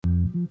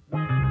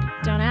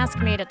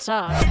ask me to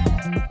talk.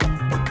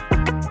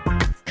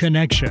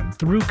 Connection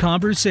through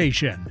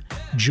conversation.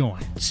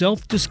 Join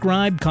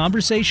self-described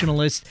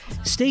conversationalist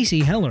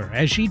Stacey Heller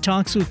as she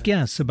talks with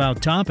guests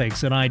about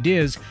topics and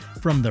ideas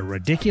from the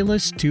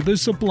ridiculous to the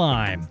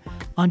sublime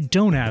on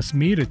Don't Ask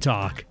Me to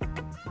Talk.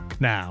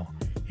 Now,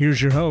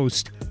 here's your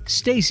host,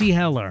 Stacey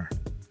Heller.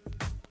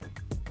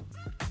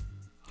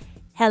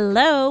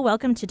 Hello,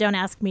 welcome to Don't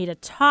Ask Me to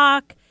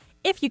Talk.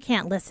 If you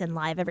can't listen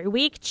live every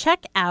week,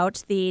 check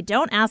out the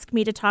Don't Ask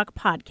Me to Talk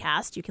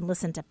podcast. You can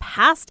listen to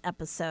past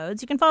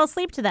episodes. You can fall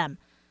asleep to them.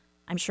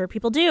 I'm sure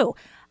people do.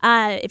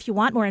 If you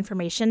want more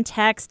information,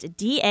 text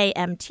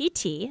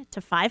DAMTT to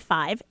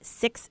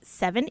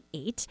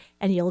 55678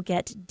 and you'll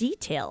get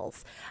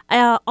details.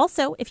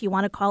 Also, if you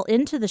want to call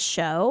into the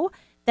show,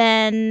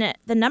 then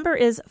the number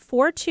is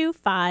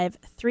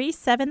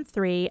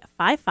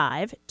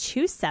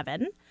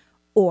 425-373-5527.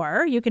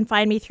 Or you can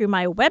find me through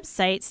my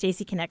website,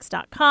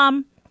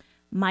 staceyconnects.com.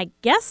 My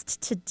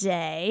guest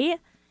today,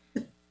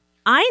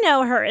 I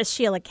know her as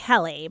Sheila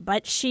Kelly,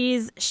 but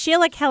she's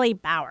Sheila Kelly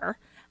Bauer.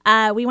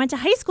 We went to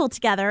high school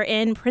together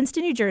in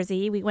Princeton, New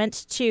Jersey. We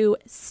went to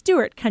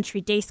Stewart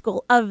Country Day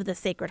School of the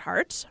Sacred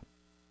Heart,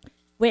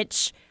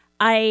 which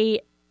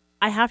I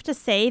have to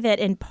say that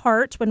in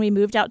part when we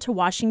moved out to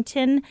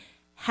Washington,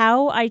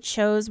 how I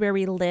chose where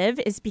we live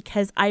is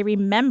because I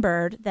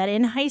remembered that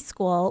in high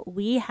school,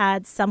 we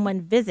had someone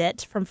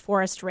visit from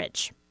Forest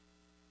Ridge.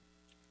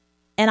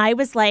 And I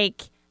was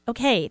like,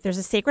 okay, there's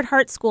a Sacred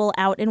Heart School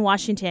out in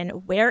Washington.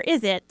 Where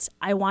is it?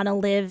 I want to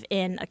live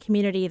in a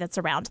community that's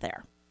around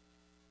there.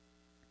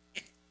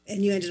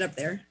 And you ended up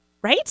there.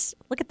 Right?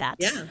 Look at that.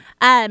 Yeah.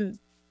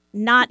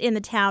 Not in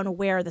the town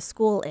where the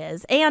school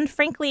is. And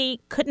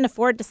frankly, couldn't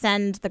afford to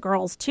send the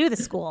girls to the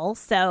school.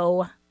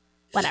 So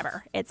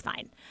whatever. It's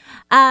fine.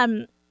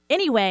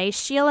 Anyway,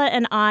 Sheila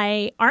and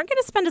I aren't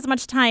going to spend as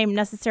much time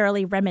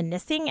necessarily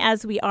reminiscing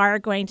as we are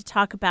going to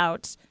talk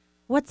about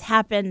what's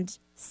happened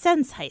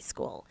since high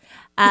school.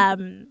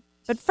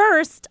 But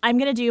first, I'm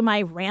going to do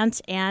my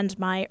rant and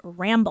my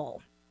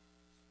ramble.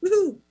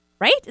 Woohoo.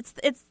 Right?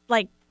 It's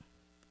like,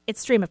 it's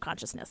stream of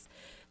consciousness.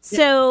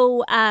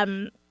 So,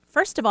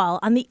 first of all,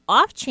 on the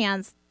off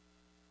chance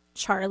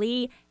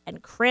Charlie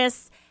and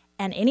Chris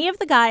and any of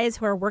the guys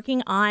who are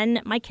working on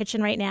my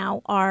kitchen right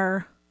now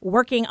are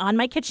working on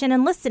my kitchen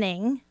and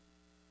listening,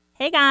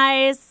 hey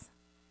guys,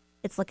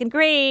 it's looking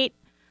great.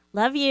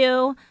 Love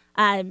you.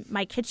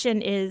 My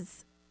kitchen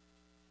is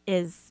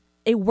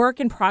a work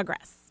in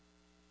progress,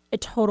 a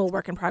total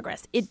work in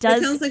progress. It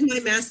sounds like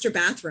my master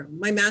bathroom.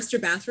 My master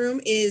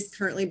bathroom is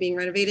currently being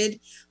renovated,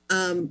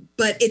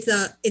 but it's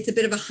a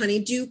bit of a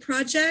honeydew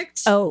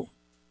project. Oh,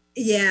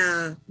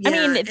 yeah. I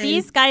mean,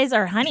 these guys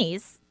are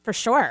honeys for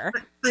sure.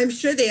 I'm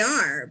sure they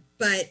are,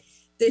 but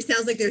there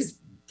sounds like there's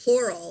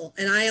plural,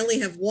 and I only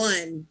have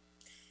one.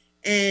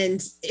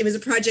 And it was a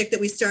project that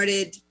we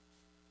started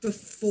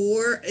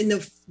before in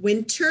the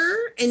winter,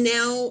 and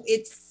now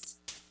it's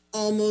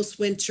almost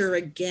winter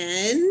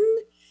again,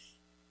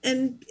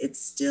 and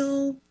it's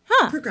still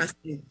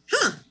progressing.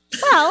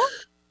 Well,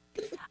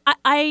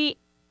 I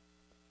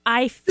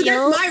feel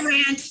that's my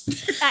rant.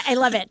 I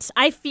love it.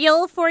 I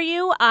feel for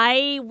you.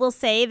 I will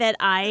say that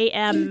I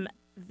am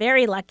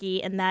very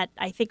lucky in that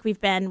I think we've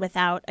been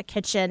without a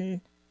kitchen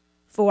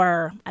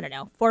for,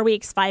 4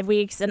 weeks, 5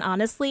 weeks. And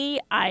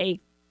honestly, I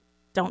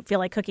don't feel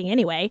like cooking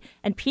anyway.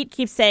 And Pete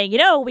keeps saying,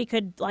 we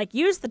could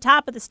use the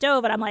top of the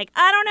stove. And I'm like,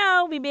 I don't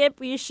know.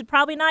 We should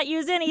probably not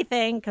use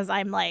anything because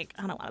I'm like,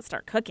 I don't want to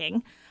start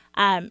cooking.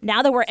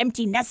 Now that we're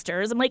empty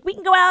nesters, I'm like, we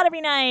can go out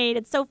every night.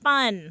 It's so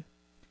fun.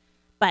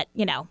 But,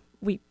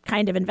 we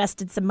kind of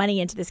invested some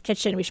money into this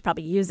kitchen. We should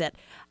probably use it.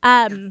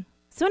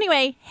 So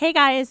anyway, hey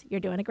guys,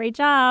 you're doing a great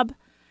job.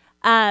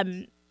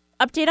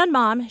 Update on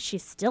Mom.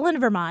 She's still in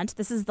Vermont.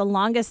 This is the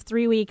longest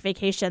 3-week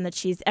vacation that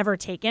she's ever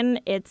taken.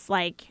 It's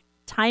like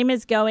time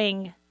is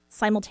going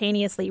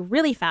simultaneously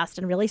really fast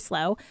and really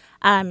slow.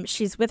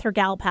 She's with her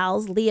gal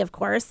pals, Lee, of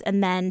course,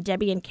 and then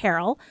Debbie and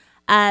Carol.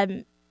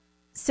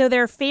 So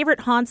their favorite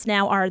haunts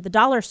now are the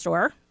dollar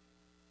store.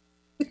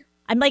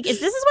 I'm like, is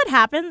this what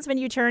happens when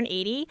you turn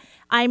 80?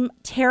 I'm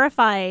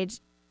terrified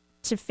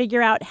to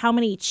figure out how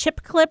many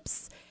chip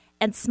clips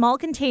and small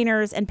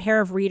containers and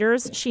pair of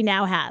readers she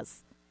now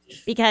has.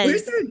 Because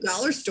where's there a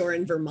dollar store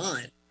in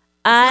Vermont?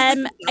 It's not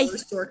like a dollar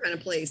store kind of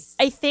place.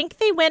 I think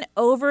they went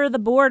over the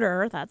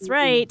border, that's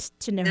right,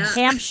 to New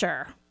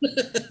Hampshire.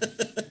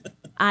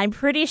 I'm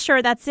pretty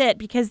sure that's it,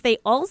 because they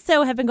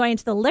also have been going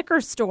to the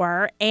liquor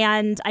store,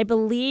 and I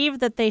believe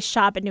that they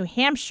shop in New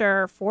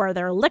Hampshire for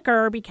their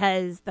liquor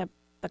because the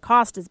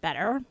cost is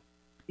better.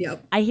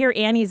 Yep. I hear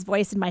Annie's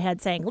voice in my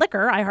head saying,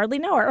 liquor, I hardly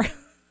know her.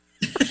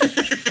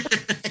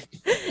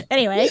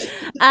 Anyway,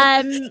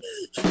 and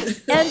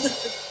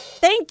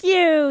thank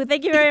you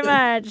very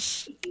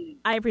much.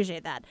 I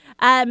appreciate that.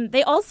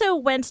 They also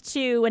went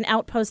to an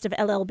outpost of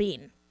LL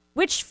Bean,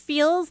 which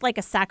feels like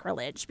a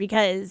sacrilege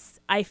because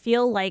I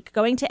feel like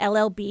going to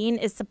LL Bean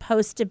is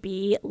supposed to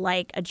be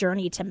like a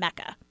journey to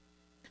Mecca.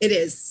 It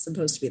is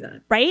supposed to be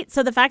that. Right?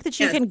 So the fact that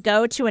you can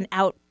go to an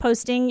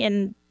outposting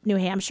in New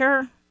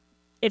Hampshire,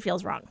 it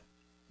feels wrong.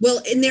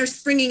 Well, and they're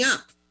springing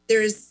up.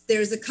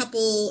 There's a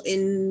couple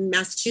in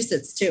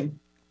Massachusetts too.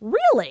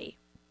 Really?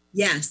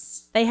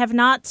 Yes. They have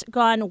not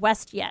gone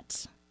west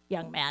yet,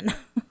 young man.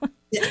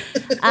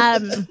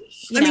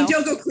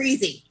 Don't go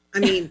crazy. I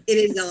mean, it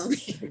is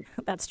elevated.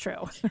 That's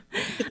true.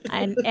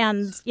 and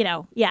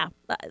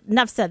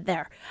enough said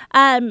there.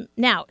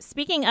 Now,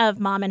 speaking of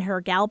mom and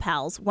her gal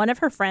pals, one of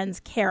her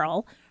friends,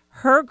 Carol,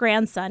 her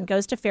grandson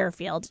goes to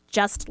Fairfield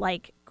just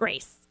like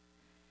Grace.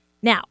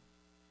 Now,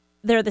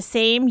 they're the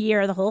same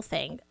year, the whole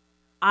thing.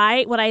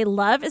 What I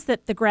love is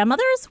that the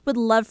grandmothers would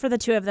love for the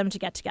two of them to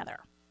get together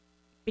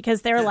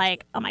because they're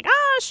like, oh my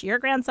gosh, your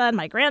grandson,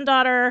 my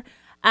granddaughter.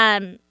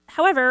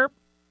 However,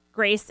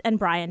 Grace and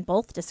Brian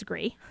both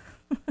disagree,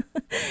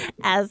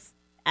 as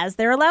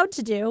they're allowed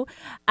to do.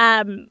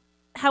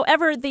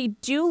 However, they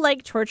do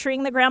like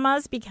torturing the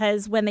grandmas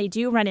because when they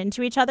do run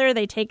into each other,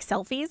 they take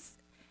selfies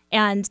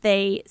and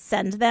they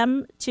send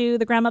them to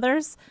the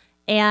grandmothers.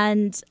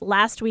 And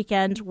last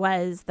weekend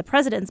was the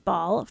President's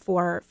Ball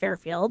for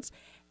Fairfield.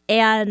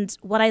 And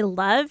what I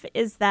love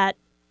is that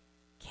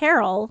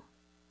Carol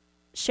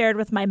shared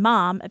with my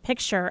mom a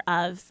picture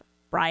of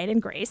Brian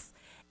and Grace.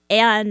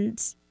 And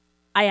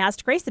I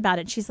asked Grace about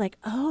it. She's like,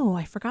 oh,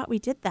 I forgot we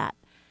did that.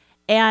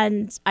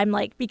 And I'm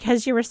like,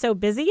 because you were so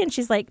busy? And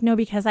she's like, no,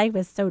 because I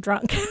was so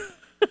drunk.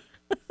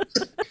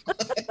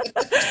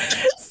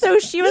 So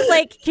she was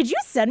like, could you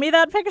send me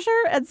that picture?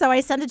 And so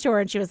I sent it to her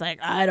and she was like,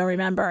 I don't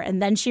remember.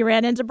 And then she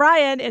ran into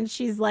Brian and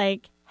she's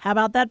like, how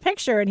about that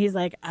picture? And he's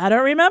like, I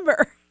don't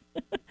remember.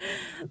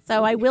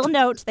 So I will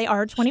note they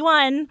are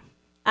 21.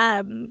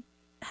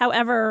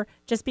 However,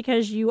 just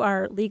because you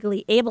are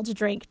legally able to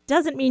drink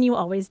doesn't mean you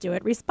always do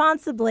it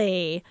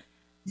responsibly.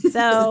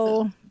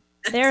 So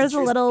there's a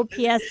little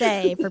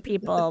PSA for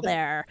people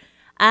there.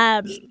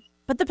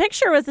 But the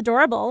picture was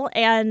adorable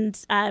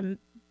and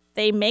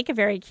they make a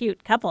very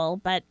cute couple,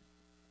 but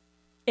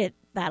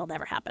that'll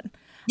never happen.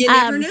 You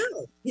never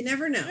know. You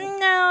never know.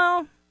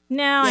 No,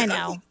 yeah, I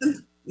know.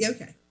 Yeah,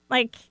 okay.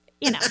 Like,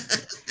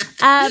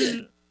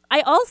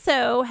 I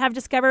also have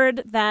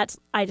discovered that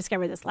I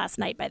discovered this last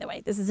night, by the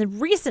way. This is a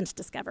recent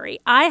discovery.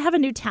 I have a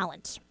new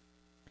talent.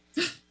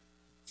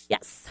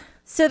 Yes.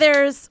 So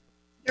there's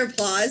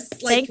applause.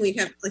 Like we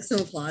have like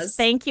some applause.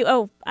 Thank you.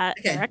 Oh,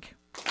 okay. Eric.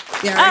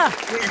 Yeah. Yeah,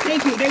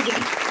 thank you. Thank you.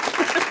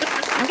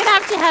 I'm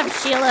gonna have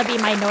Sheila be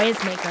my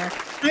noisemaker.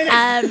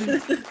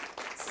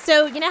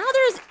 So you know how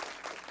there's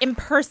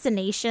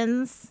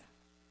impersonations?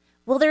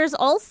 Well, there's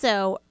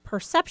also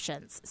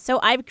perceptions. So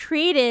I've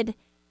created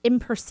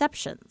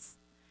imperceptions.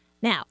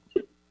 Now,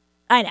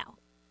 I know.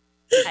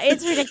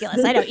 It's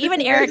ridiculous. I know.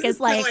 Even Eric is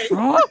like,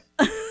 huh?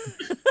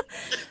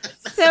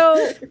 So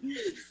I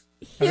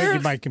think you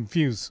might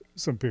confuse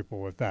some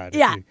people with that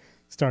if you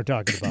start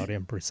talking about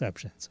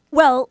imperceptions.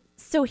 Well,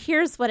 so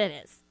here's what it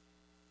is.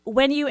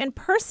 When you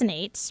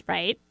impersonate,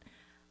 right,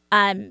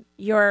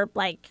 you're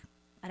like,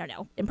 I don't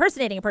know,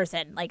 impersonating a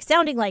person, like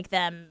sounding like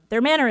them,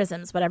 their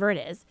mannerisms, whatever it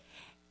is.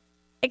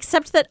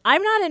 Except that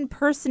I'm not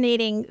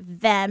impersonating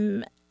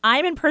them.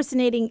 I'm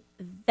impersonating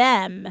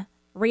them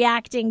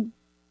reacting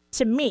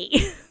to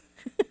me.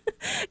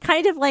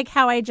 Kind of like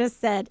how I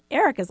just said,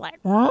 Eric is like,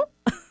 huh?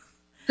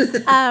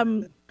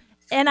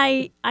 And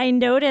I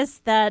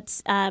noticed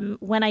that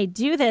when I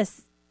do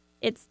this,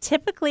 it's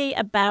typically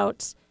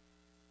about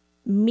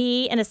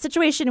me in a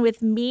situation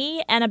with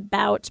me and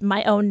about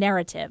my own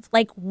narrative,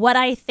 like what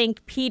I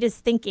think Pete is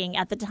thinking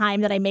at the time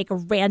that I make a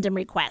random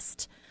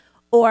request,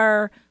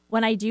 or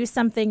when I do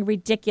something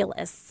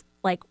ridiculous,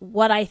 like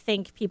what I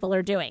think people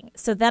are doing.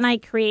 So then I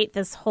create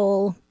this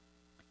whole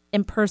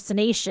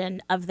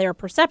impersonation of their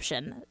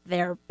perception,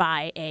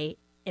 thereby a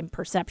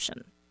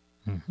imperception.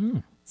 Mm-hmm.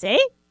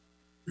 See?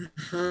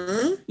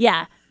 Uh-huh.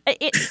 Yeah.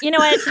 You know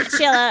what,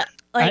 Sheila?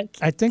 Like,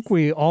 I think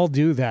we all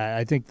do that.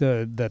 I think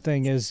the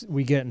thing is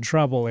we get in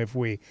trouble if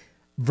we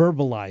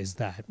verbalize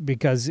that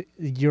because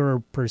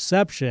your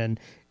perception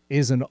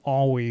isn't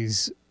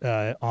always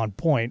on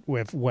point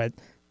with what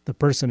the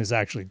person is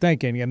actually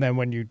thinking. And then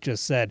when you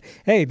just said,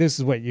 hey, this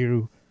is what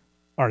you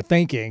are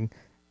thinking,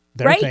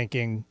 they're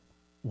thinking,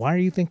 why are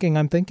you thinking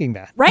I'm thinking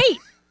that? Right.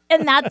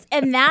 And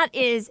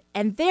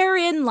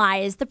therein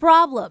lies the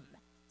problem.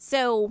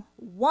 So,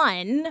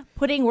 one,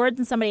 putting words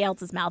in somebody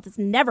else's mouth is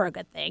never a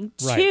good thing.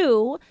 Right.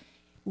 Two,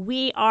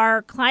 we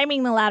are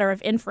climbing the ladder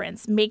of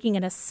inference, making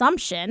an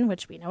assumption,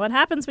 which we know what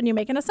happens when you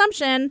make an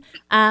assumption,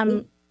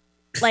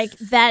 like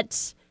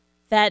that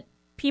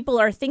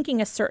people are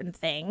thinking a certain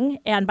thing.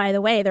 And by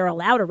the way, they're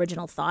allowed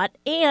original thought.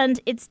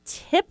 And it's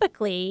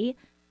typically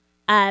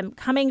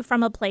coming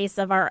from a place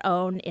of our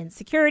own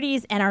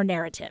insecurities and our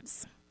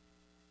narratives.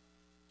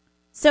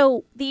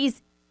 So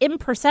these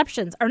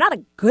imperceptions are not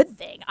a good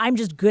thing. I'm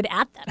just good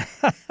at them.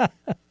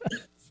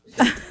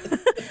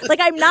 Like,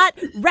 I'm not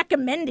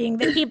recommending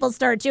that people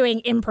start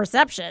doing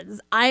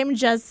imperceptions. I'm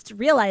just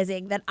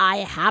realizing that I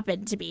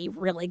happen to be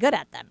really good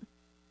at them.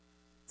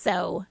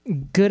 So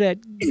good at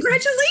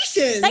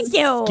congratulations. Thank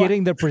you.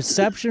 Getting the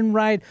perception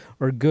right,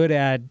 or good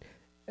at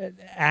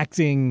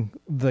acting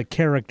the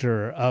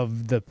character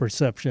of the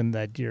perception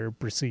that you're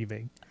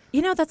perceiving.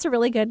 You know, that's a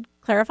really good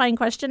clarifying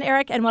question,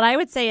 Eric. And what I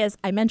would say is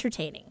I'm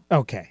entertaining.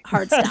 Okay.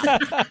 Hard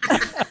stop.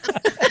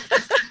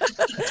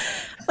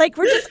 Like,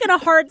 we're just going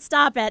to hard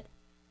stop at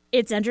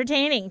it's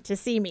entertaining to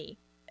see me.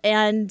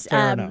 And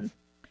Fair enough.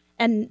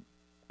 And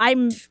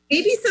I'm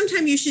Maybe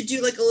sometime you should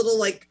do like a little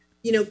like,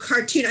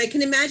 cartoon. I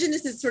can imagine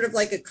this is sort of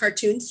like a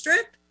cartoon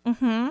strip.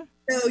 mhm.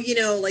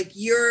 So, like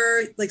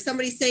you're like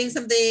somebody's saying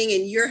something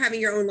and you're having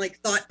your own like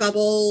thought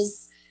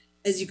bubbles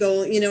as you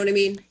go, you know what I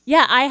mean?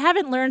 Yeah, I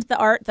haven't learned the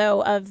art,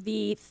 though, of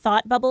the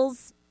thought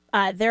bubbles.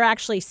 They're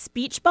actually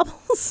speech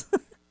bubbles.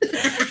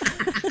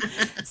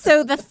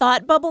 So the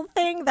thought bubble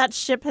thing, that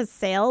ship has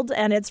sailed,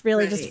 and it's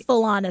really just Right.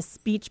 full on a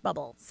speech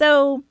bubble.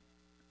 So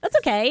that's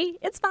okay.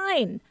 It's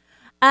fine.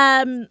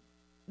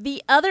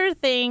 The other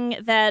thing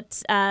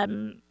that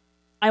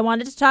I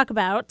wanted to talk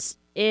about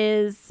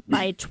is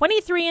my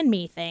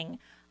 23andMe thing.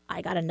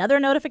 I got another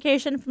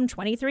notification from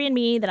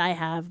 23andMe that I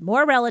have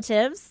more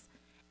relatives.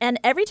 And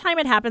every time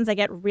it happens, I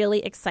get really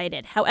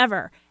excited.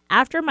 However,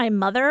 after my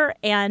mother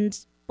and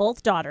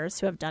both daughters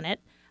who have done it,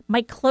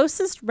 my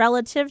closest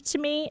relative to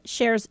me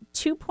shares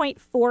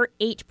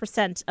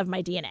 2.48% of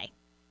my DNA.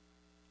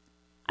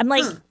 I'm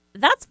like,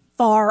 that's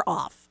far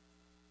off,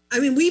 I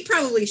mean, we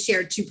probably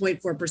share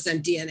 2.4%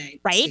 DNA.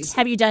 right? Stacey.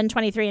 Have you done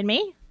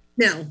 23andMe?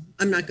 No,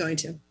 I'm not going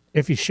to.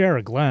 If you share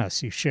a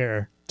glass, you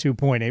share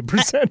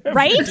 2.8%.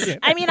 Right?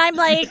 I mean, I'm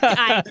like,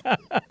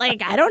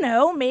 I don't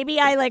know. Maybe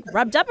I like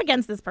rubbed up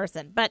against this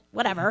person, but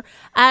whatever.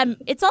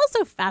 It's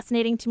also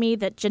fascinating to me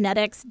that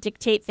genetics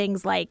dictate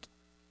things like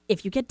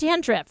if you get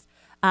dandruff,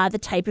 the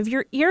type of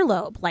your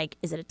earlobe, like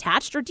is it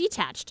attached or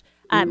detached?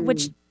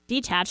 Which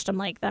detached, I'm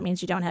like, that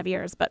means you don't have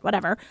ears, but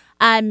whatever.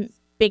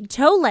 Big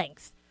toe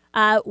length,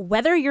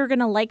 whether you're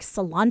gonna like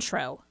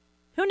cilantro.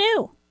 Who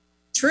knew?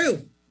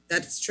 True.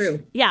 That's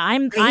true. Yeah, I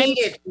I'm hate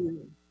it.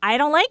 I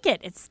don't like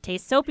it. It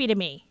tastes soapy to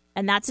me,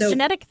 and that's a So-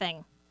 genetic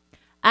thing.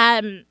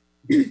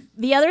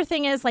 The other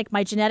thing is like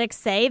my genetics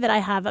say that I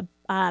have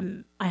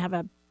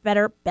a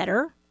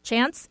better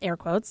chance, air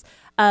quotes,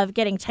 of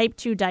getting type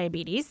 2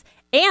 diabetes,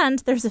 and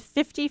there's a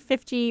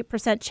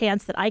 50%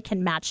 chance that I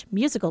can match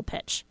musical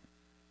pitch.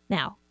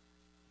 Now,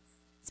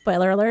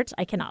 spoiler alert,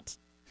 I cannot.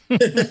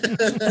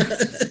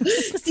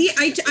 See,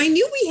 I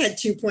knew we had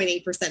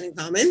 2.8% in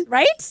common.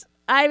 Right?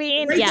 I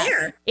mean, Right yeah,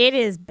 there. it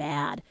is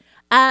bad.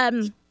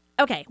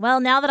 Okay, well,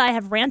 now that I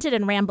have ranted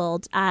and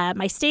rambled,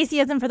 my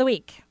Stacyism for the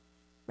week.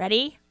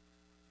 Ready?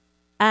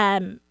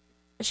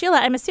 Sheila,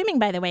 I'm assuming,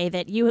 by the way,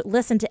 that you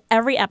listen to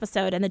every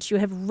episode and that you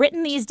have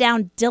written these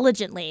down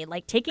diligently,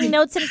 like taking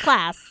notes in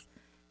class,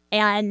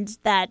 and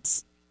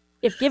that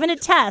if given a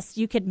test,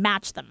 you could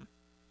match them.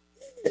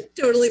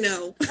 Totally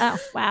no. Oh,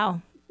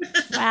 wow.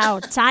 Wow,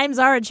 times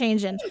are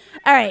a-changing.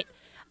 All right.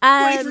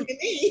 23 to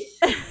me.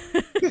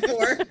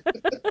 Before.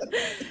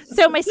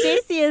 So my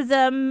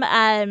Stacyism,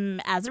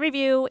 as a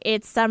review,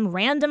 it's some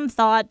random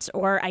thought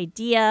or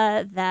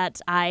idea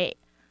that I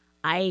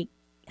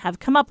have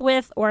come up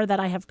with or that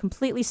I have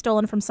completely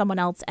stolen from someone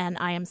else, and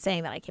I am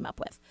saying that I came up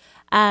with.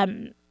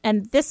 And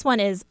this one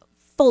is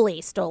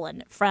fully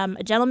stolen from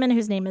a gentleman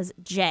whose name is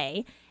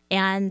Jay,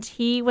 and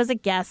he was a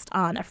guest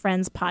on a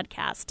friend's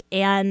podcast,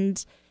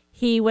 and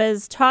he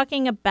was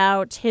talking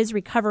about his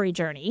recovery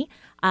journey,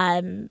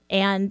 and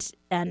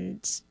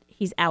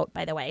he's out,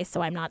 by the way,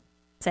 so I'm not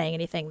saying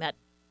anything that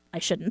I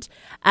shouldn't.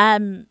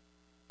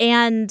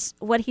 And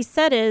what he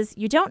said is,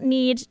 you don't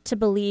need to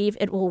believe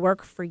it will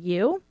work for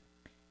you.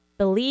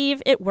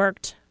 Believe it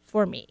worked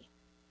for me.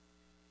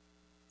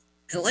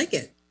 I like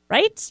it.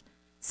 Right?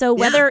 So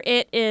whether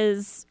it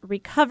is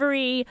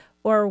recovery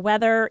or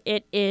whether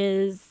it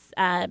is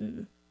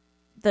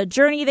the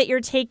journey that you're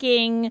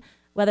taking,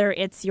 whether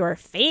it's your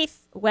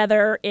faith,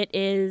 whether it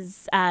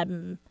is a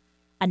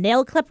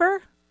nail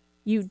clipper,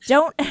 you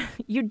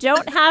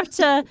don't have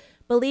to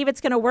believe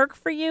it's going to work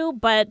for you,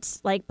 but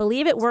like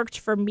believe it worked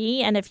for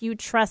me. And if you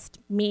trust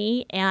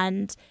me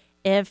and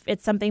if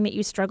it's something that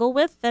you struggle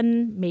with,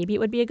 then maybe it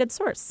would be a good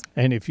source.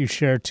 And if you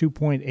share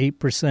 2.8%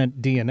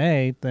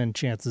 DNA, then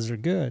chances are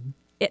good.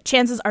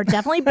 Chances are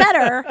definitely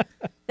better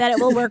that it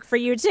will work for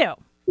you too.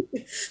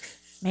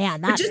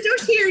 Man, But just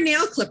don't hear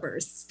nail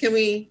clippers. Can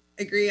we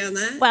agree on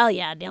that? well,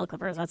 yeah, nail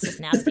clippers, that's just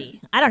nasty.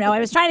 I don't know. I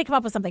was trying to come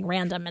up with something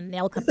random and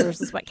nail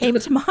clippers is what came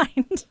to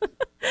mind.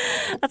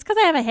 That's because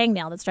I have a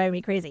hangnail that's driving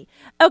me crazy.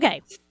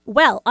 Okay,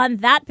 well, on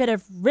that bit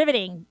of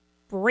riveting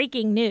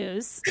breaking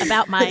news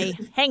about my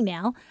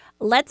hangnail,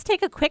 let's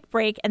take a quick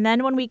break. And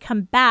then when we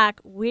come back,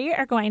 we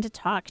are going to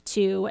talk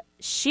to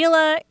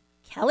Sheila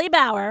Kelly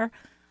Bauer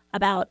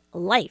about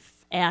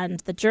life and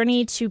the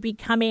journey to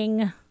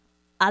becoming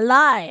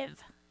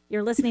alive.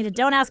 You're listening to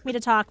Don't Ask Me to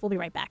Talk. We'll be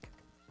right back.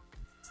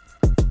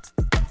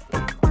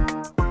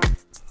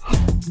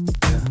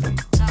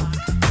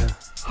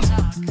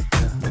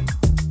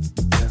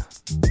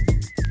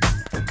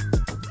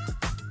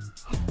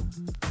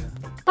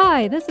 Hi,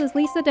 Hi, this is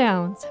Lisa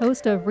Downs,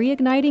 host of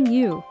Reigniting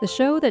You, the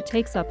show that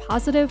takes a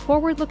positive,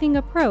 forward-looking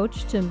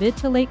approach to mid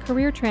to late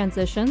career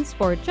transitions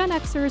for Gen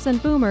Xers and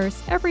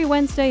Boomers every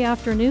Wednesday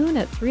afternoon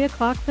at 3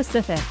 o'clock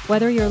Pacific.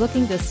 Whether you're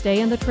looking to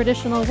stay in the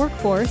traditional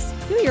workforce,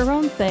 do your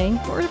own thing,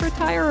 or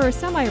retire or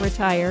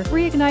semi-retire,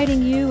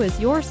 Reigniting You is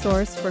your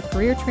source for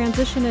career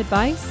transition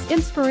advice,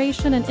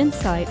 inspiration, and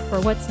insight for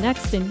what's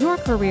next in your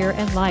career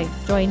and life.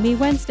 Join me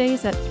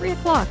Wednesdays at 3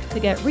 o'clock to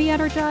get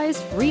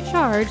re-energized,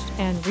 recharged,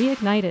 and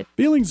reignited.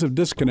 Feelings of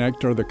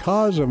disconnect are the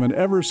cause of an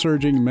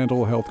ever-surging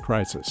mental health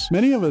crisis.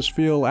 Many of us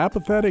feel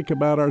apathetic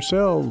about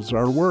ourselves,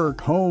 our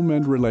work, home,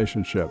 and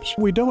relationships.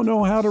 We don't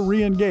know how to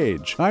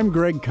re-engage. I'm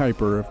Greg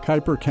Kuiper of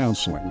Kuiper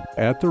Counseling.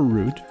 At the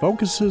Root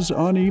focuses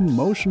on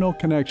emotional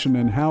connection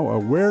and how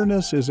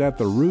awareness is at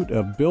the root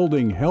of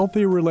building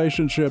healthy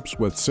relationships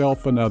with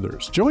self and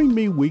others. Join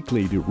me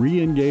weekly to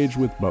re-engage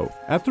with both.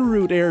 At the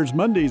Root airs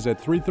Mondays at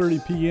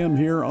 3:30 p.m.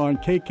 here on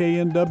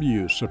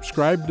KKNW.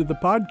 Subscribe to the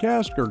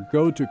podcast or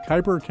go to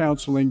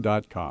KuiperCounseling.com.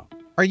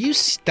 Are you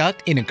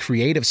stuck in a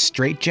creative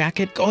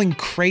straitjacket, going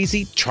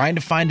crazy, trying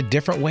to find a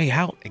different way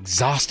out,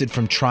 exhausted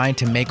from trying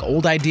to make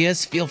old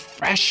ideas feel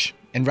fresh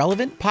and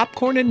relevant?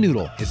 Popcorn and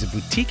Noodle is a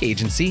boutique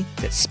agency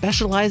that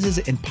specializes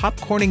in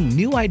popcorning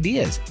new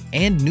ideas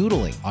and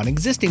noodling on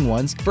existing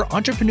ones for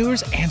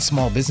entrepreneurs and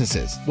small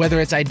businesses. Whether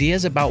it's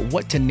ideas about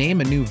what to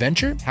name a new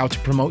venture, how to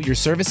promote your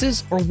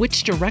services, or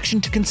which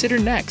direction to consider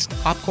next,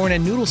 Popcorn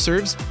and Noodle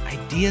serves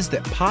ideas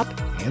that pop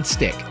and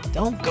stick.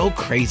 Don't go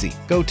crazy.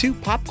 Go to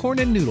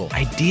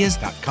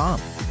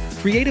popcornandnoodleideas.com.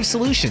 Creative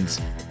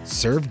solutions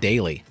served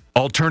daily.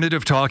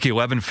 Alternative Talk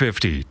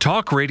 1150.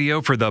 Talk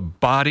radio for the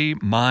body,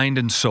 mind,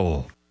 and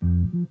soul.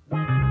 Don't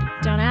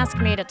ask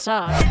me to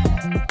talk.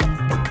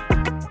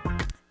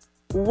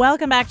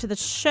 Welcome back to the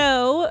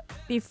show.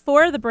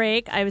 Before the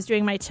break, I was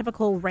doing my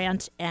typical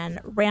rant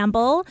and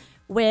ramble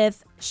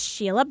with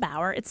Sheila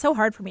Bauer. It's so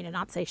hard for me to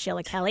not say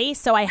Sheila Kelly,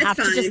 so I have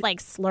to just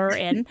slur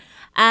in.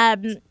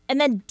 And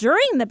then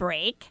during the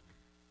break,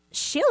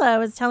 Sheila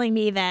was telling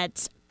me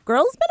that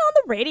girl's been on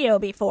the radio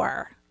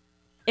before.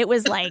 It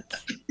was a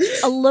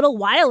little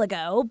while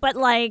ago, but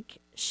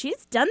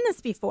she's done this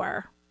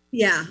before.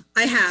 Yeah,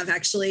 I have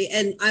actually.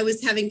 And I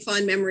was having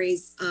fond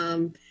memories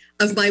of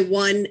my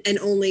one and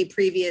only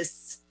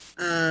previous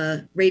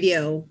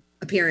radio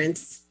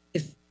appearance.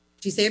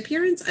 Do you say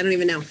appearance? I don't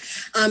even know.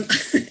 I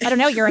don't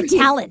know. You're a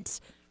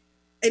talent.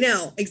 I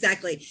know,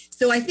 exactly.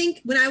 So I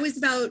think when I was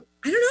about,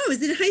 I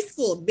was in high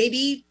school,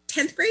 maybe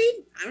 10th grade,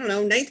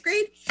 9th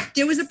grade,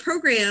 there was a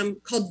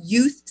program called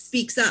Youth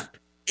Speaks Up.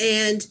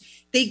 And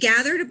they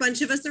gathered a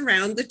bunch of us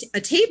around a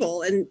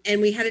table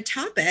and we had a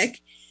topic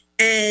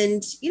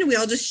and, we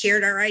all just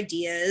shared our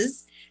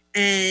ideas.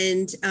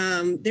 And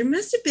there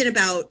must have been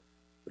about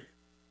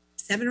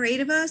 7 or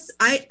 8 of us.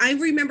 I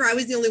remember I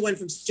was the only one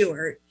from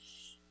Stewart.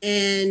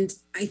 And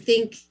I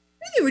think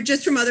they were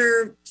just from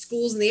other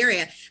schools in the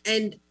area.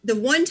 And the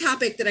one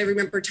topic that I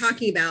remember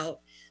talking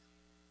about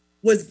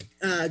was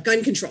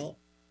gun control.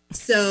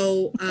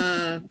 So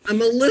I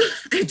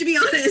have to be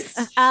honest,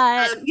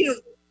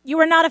 you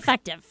were not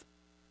effective.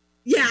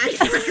 Yeah,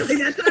 exactly.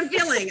 That's what I'm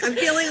feeling. I'm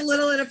feeling a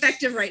little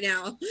ineffective right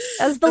now.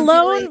 As the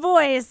lone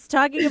voice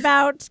talking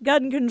about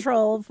gun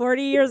control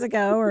 40 years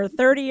ago or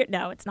 30.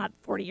 No, it's not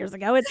 40 years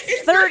ago. It's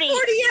 30. Not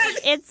 40 yet.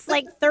 It's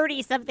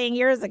 30 something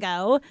years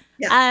ago.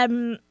 Yeah.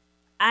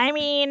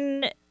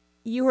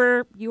 You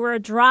were a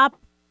drop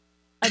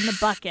in the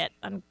bucket,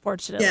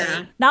 unfortunately.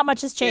 Yeah. Not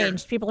much has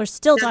changed. People are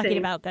still Nothing. talking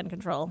about gun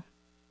control.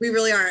 We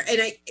really are.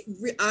 And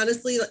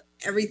honestly,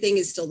 everything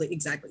is still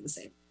exactly the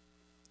same.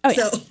 Oh, yeah.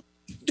 So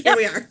here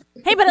we are.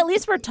 Hey, but at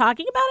least we're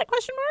talking about it, ?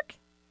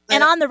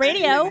 And on the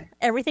radio,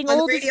 everything on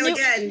old the radio is new.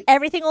 Again.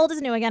 Everything old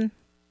is new again.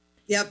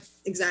 Yep,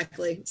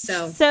 exactly.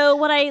 So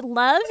what I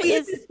love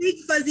is these big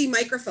fuzzy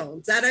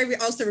microphones that I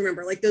also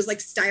remember, those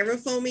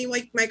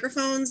styrofoamy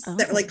microphones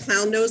that were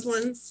clown nose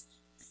ones.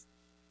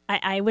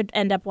 I would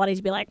end up wanting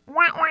to be like,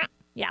 wah, wah.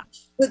 Yeah.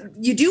 But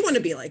you do want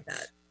to be like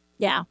that.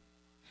 Yeah.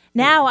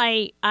 Now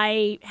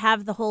I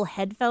have the whole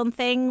headphone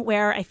thing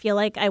where I feel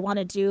like I want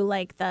to do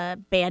the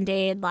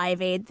Band-Aid,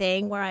 Live Aid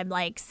thing where I'm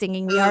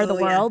singing We Are the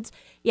World.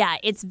 Yeah,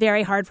 it's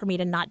very hard for me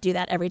to not do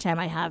that every time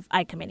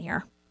I come in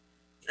here.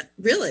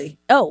 Really?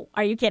 Oh,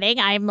 are you kidding?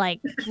 I'm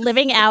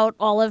living out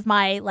all of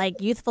my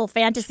youthful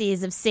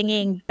fantasies of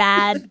singing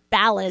bad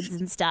ballads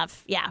and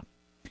stuff. Yeah.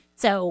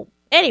 So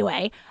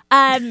anyway,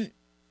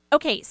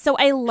 okay, so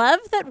I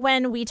love that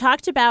when we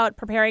talked about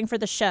preparing for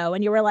the show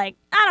and you were like,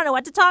 I don't know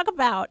what to talk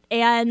about.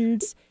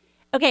 And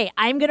okay,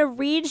 I'm going to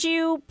read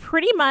you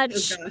pretty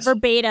much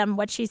verbatim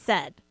what she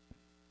said,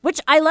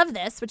 which I love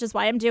this, which is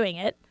why I'm doing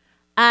it.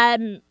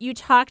 You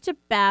talked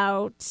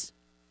about,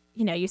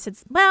 you said,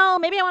 well,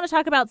 maybe I want to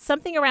talk about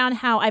something around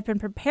how I've been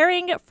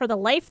preparing for the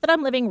life that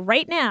I'm living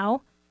right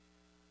now,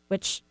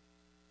 which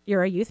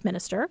you're a youth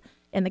minister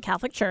in the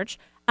Catholic Church.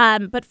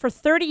 But for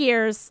 30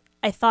 years,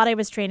 I thought I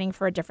was training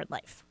for a different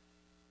life.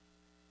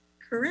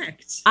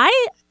 Correct.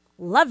 I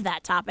love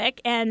that topic.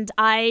 And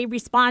I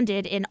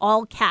responded in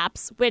all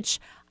caps, which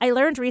I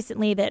learned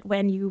recently that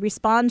when you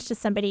respond to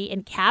somebody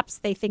in caps,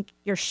 they think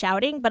you're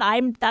shouting, but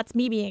that's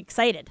me being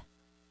excited.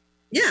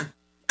 Yeah.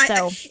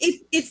 So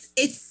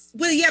it's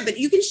well, yeah, but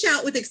you can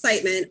shout with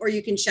excitement or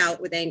you can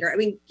shout with anger. I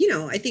mean,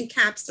 I think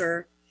caps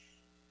are,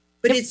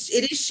 but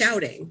it is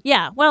shouting.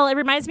 Yeah. Well, it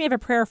reminds me of A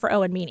Prayer for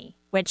Owen Meany,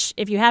 which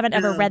if you haven't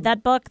ever read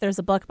that book, there's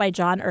a book by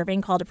John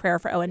Irving called A Prayer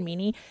for Owen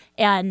Meany.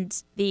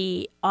 And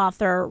the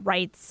author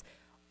writes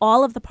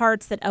all of the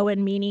parts that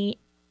Owen Meany,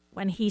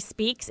 when he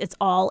speaks, it's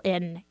all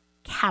in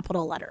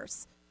capital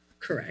letters.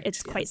 Correct.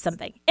 It's quite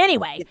something.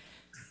 Anyway,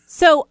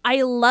 so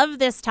I love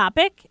this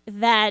topic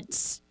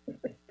that,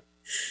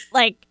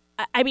 like,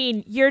 I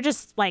mean, you're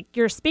just like,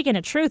 you're speaking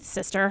a truth,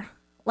 sister.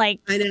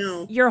 Like, I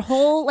know. Your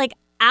whole, like,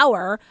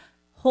 our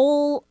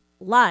whole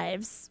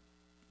lives,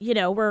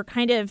 we're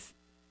kind of,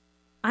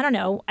 I don't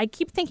know, I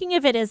keep thinking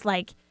of it as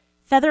like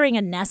feathering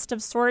a nest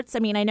of sorts. I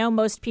mean, I know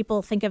most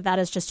people think of that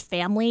as just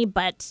family,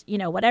 but,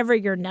 whatever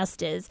your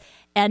nest is,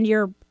 and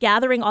you're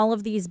gathering all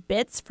of these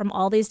bits from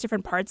all these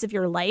different parts of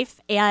your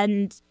life,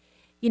 and,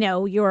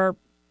 you're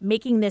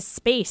making this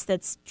space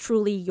that's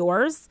truly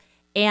yours.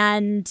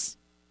 And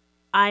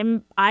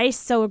I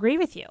so agree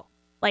with you.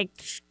 Like,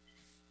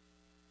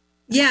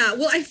 yeah,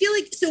 well, I feel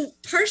like, so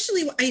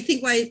partially I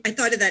think why I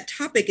thought of that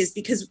topic is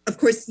because, of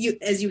course,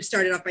 as you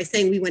started off by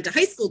saying, we went to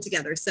high school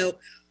together. So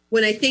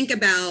when I think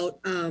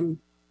about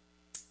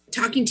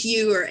talking to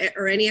you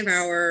or any of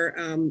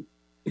our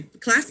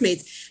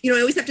classmates, I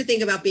always have to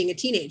think about being a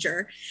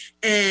teenager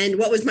and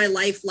what was my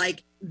life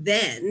like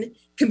then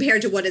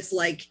compared to what it's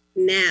like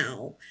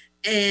now.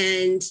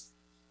 And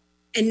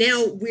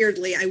now,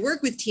 weirdly, I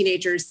work with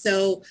teenagers.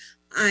 So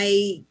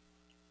I'm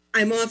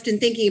often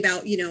thinking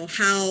about,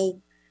 how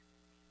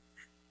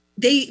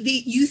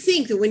you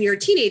think that when you're a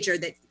teenager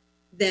that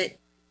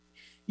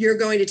you're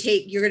going to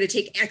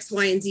take X,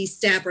 Y, and Z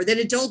step, or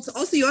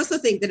that you also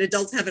think that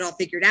adults have it all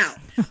figured out,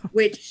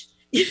 which,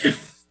 it's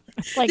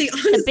like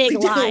the big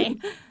lie,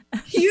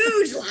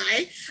 huge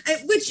lie,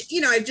 which,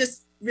 I've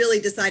just really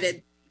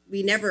decided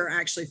we never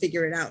actually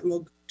figure it out, and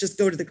we'll just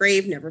go to the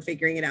grave never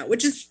figuring it out,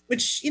 which is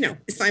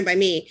fine by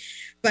me.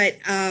 But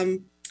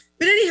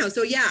anyhow,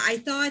 so yeah, I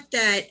thought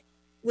that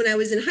when I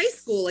was in high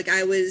school, like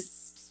I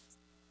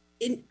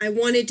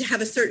wanted to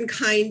have a certain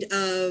kind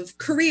of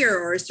career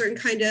or a certain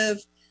kind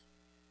of,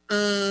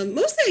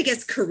 mostly, I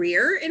guess,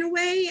 career in a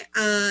way,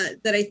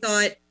 that I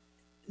thought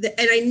that,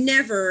 and I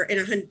never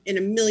in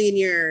a million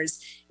years,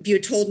 if you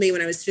had told me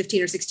when I was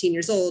 15 or 16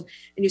 years old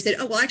and you said,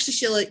 oh, well, actually,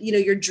 Sheila,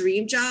 your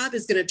dream job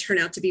is going to turn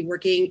out to be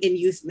working in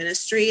youth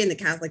ministry in the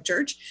Catholic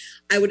Church,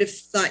 I would have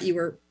thought you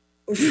were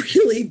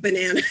really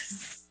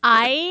bananas.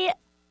 I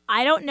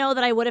don't know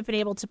that I would have been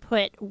able to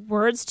put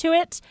words to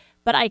it,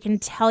 but I can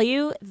tell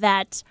you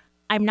that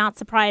I'm not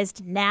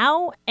surprised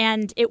now,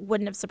 and it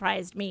wouldn't have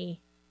surprised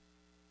me.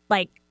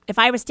 Like, if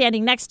I was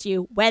standing next to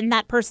you when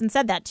that person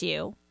said that to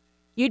you,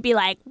 you'd be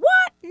like,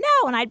 what?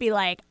 No. And I'd be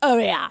like, oh,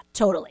 yeah,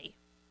 totally.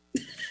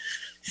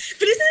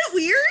 But isn't that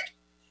weird?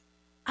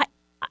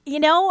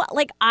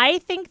 I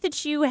think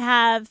that you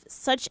have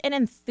such an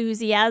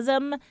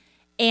enthusiasm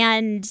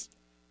and,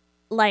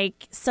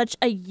 like, such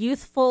a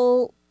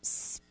youthful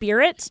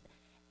spirit,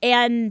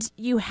 and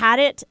you had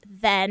it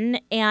then,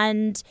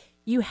 and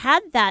you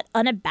had that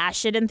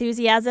unabashed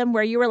enthusiasm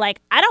where you were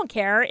like, I don't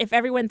care if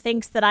everyone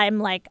thinks that I'm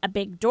like a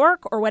big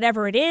dork or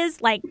whatever it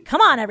is. Like,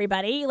 come on,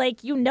 everybody.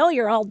 Like,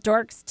 you're all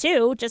dorks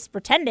too, just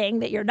pretending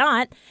that you're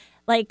not.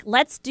 Like,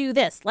 let's do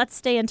this. Let's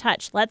stay in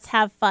touch. Let's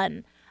have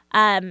fun.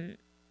 And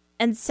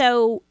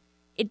so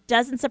it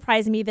doesn't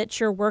surprise me that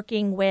you're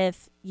working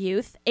with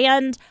youth.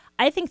 And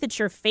I think that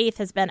your faith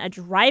has been a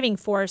driving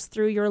force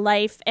through your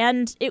life.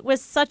 And it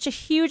was such a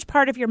huge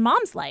part of your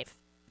mom's life.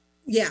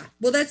 Yeah,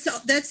 well,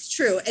 that's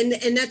true.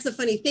 And that's a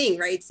funny thing,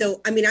 right?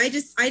 So, I mean,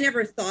 I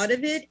never thought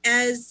of it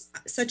as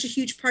such a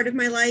huge part of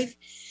my life.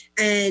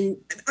 And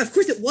of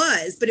course it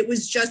was, but it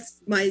was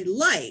just my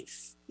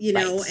life,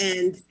 Right.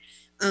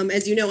 And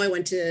as you know, I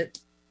went to,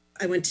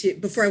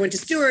 before I went to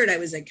Stewart, I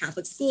was at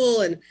Catholic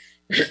school. And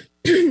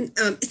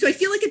so I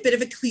feel like a bit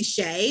of a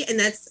cliche. And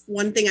that's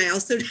one thing I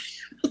also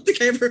don't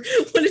think I ever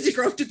wanted to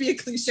grow up to be a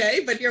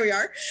cliche, but here we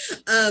are.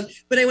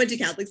 But I went to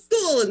Catholic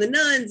school and the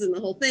nuns and the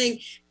whole thing.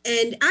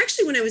 And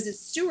actually, when I was at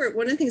Stewart,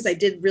 one of the things I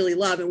did really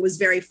love and was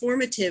very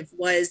formative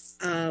was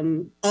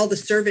all the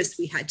service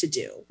we had to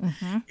do.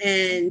 Mm-hmm.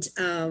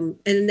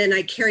 And then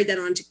I carried that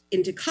on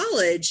into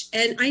college.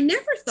 And I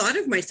never thought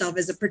of myself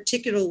as a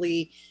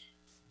particularly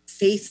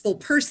faithful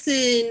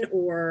person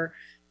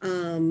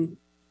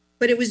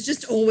but it was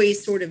just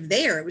always sort of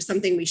there. It was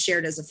something we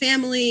shared as a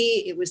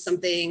family. It was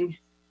something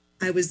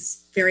I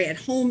was very at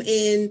home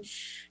in.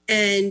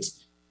 And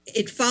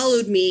it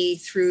followed me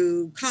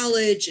through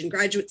college and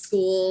graduate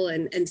school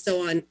and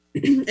so on.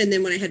 And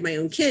then when I had my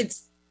own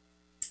kids.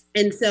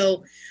 And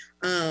so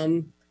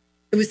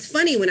it was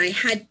funny when I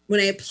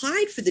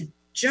applied for the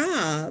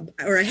job,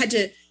 or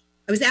I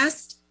was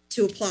asked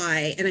to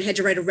apply, and I had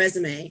to write a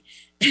resume.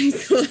 And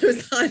so I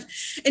was on,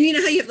 and you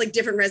know how you have like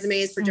different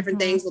resumes for different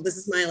things. Well, this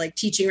is my like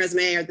teaching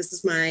resume, or this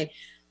is my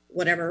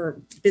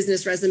whatever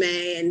business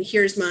resume, and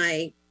here's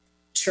my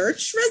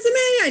church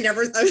resume. I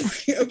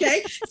was like,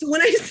 okay. So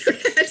when I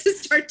had to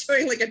start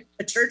doing like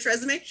a church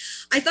resume,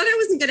 I thought I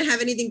wasn't going to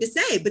have anything to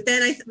say, but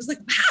then I was like,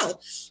 wow,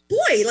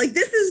 boy, like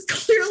this is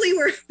clearly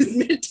where it was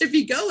meant to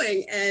be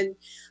going. And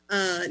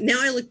now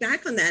I look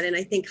back on that and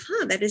I think,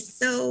 that is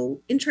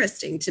so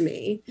interesting to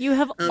me. You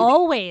have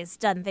always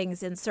done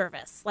things in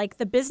service, like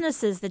the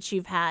businesses that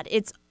you've had.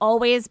 It's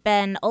always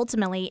been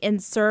ultimately in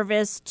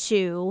service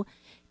to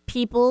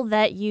people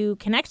that you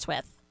connect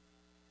with.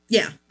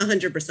 Yeah,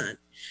 100%.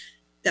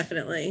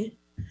 Definitely.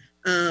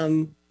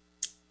 Yeah.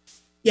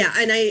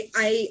 And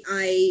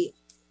I,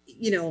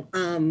 you know,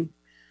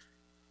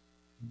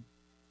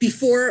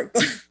 before,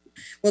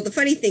 well, the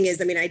funny thing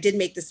is, I mean, I did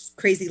make this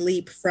crazy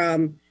leap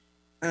from,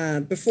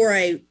 before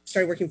I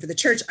started working for the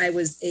church, I owned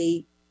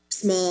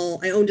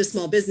a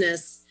small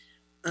business,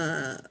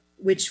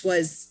 which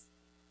was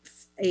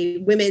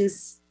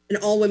an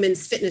all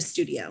women's fitness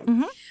studio,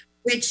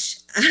 which,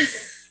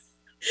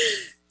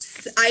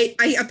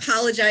 I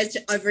apologize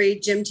to every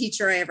gym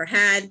teacher I ever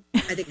had.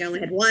 I think I only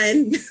had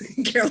one,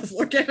 Carol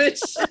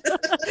Florkevich.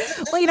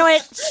 Well, you know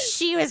what?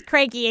 She was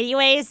cranky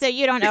anyway, so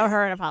you don't owe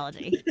her an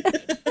apology.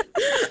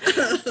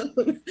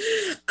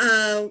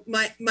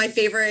 My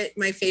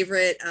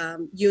favorite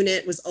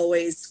unit was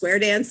always square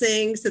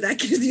dancing. So that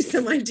gives you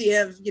some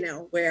idea of, you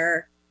know,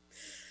 where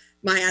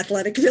my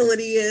athletic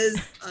ability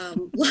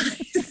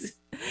lies.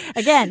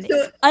 Again,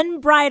 so,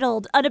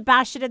 unbridled,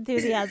 unabashed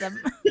enthusiasm.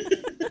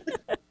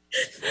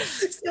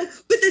 So,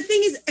 but the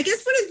thing is, I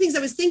guess one of the things I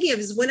was thinking of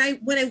is when I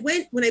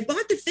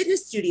bought the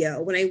fitness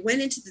studio, when I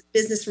went into the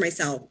business for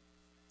myself,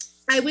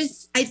 I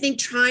was, I think,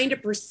 trying to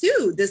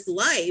pursue this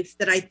life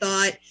that I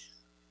thought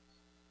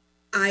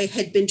I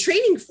had been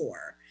training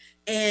for.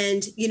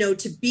 And, you know,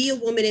 to be a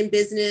woman in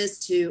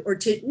business, or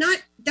to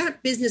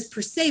not business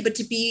per se, but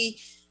to be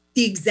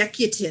the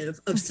executive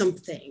of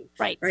something,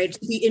 right? To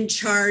be in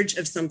charge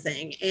of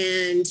something,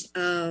 and,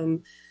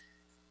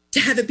 to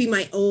have it be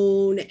my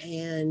own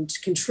and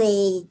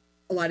control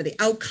a lot of the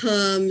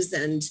outcomes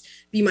and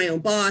be my own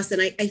boss.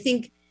 And I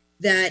think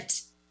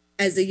that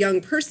as a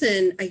young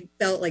person, I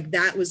felt like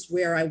that was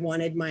where I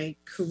wanted my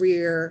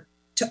career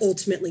to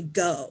ultimately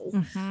go.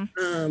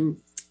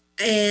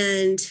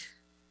 And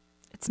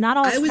it's not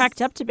all it's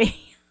cracked up to be.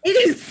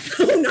 It is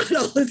so not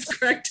all it's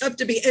cracked up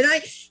to be. And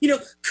I, you know,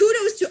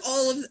 kudos to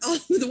all of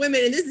the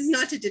women. And this is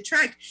not to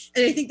detract.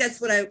 And I think that's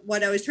what I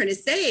was trying to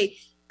say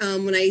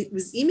when I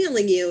was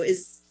emailing you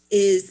is,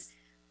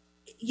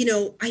 you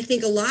know, I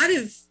think a lot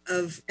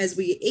of as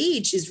we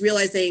age is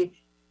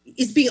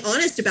being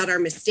honest about our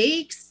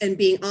mistakes and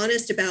being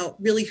honest about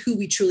really who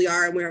we truly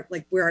are and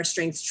where our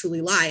strengths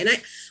truly lie. And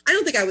I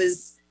don't think I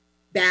was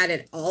bad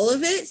at all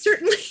of it,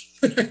 certainly,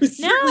 but I was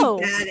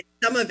certainly bad at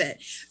some of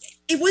it.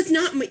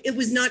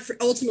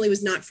 Ultimately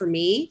was not for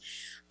me.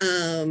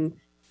 But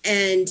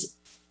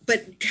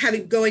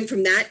going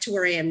from that to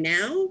where I am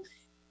now,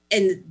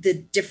 and the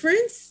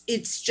difference,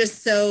 it's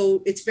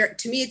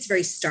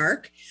very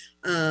stark.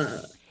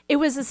 It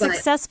was a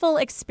successful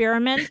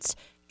experiment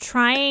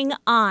trying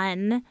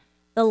on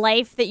the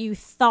life that you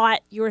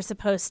thought you were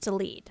supposed to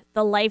lead,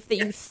 the life that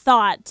you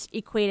thought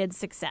equated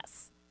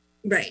success.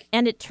 Right.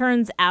 And it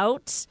turns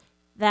out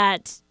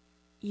that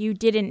you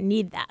didn't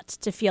need that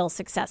to feel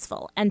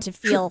successful and to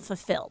feel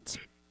fulfilled.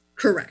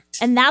 Correct.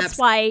 And that's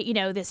why, you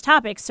know, this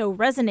topic so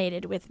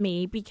resonated with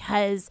me,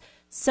 because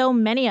so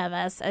many of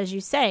us, as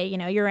you say, you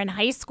know, you're in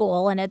high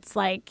school and it's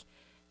like,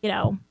 you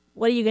know,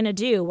 what are you going to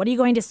do? What are you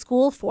going to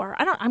school for?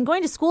 I'm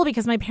going to school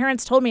because my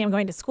parents told me I'm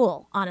going to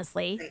school,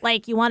 honestly. Right.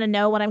 Like, you want to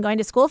know what I'm going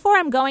to school for?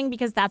 I'm going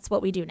because that's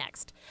what we do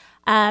next.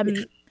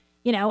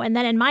 You know, and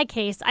then in my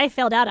case, I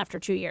failed out after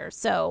 2 years.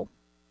 So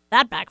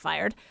that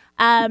backfired.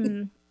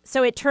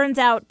 So it turns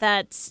out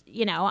that,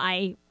 you know,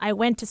 I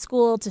went to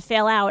school to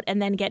fail out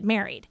and then get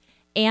married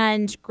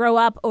and grow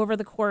up over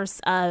the course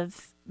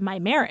of my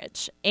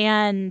marriage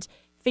and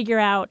figure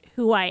out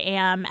who I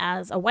am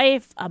as a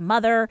wife, a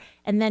mother,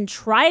 and then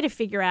try to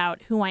figure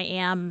out who I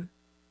am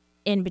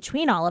in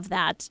between all of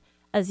that,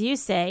 as you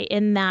say,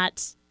 in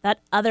that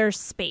other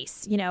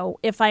space. You know,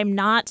 if I'm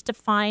not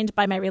defined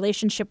by my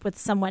relationship with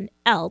someone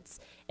else,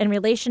 in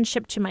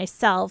relationship to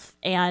myself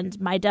and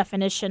my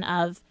definition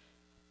of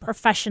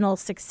professional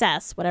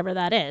success, whatever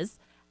that is,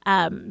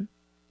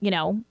 you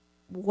know,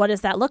 what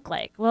does that look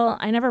like? Well,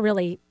 I never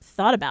really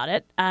thought about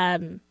it.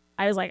 I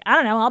was like, I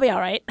don't know, I'll be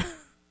all right.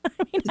 I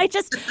mean,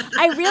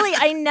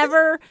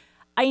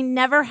 I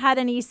never had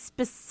any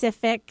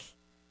specific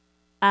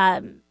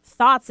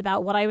thoughts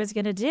about what I was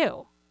going to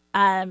do.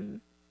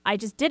 I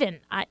just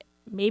didn't.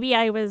 Maybe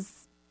I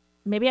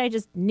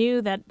just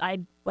knew that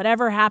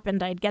whatever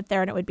happened, I'd get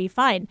there and it would be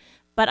fine.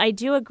 But I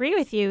do agree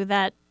with you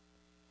that,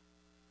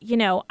 you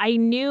know, I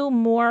knew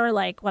more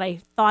like what I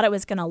thought it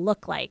was going to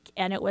look like.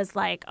 And it was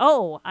like,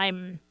 oh,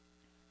 I'm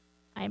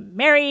I'm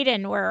married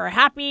and we're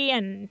happy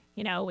and,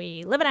 you know,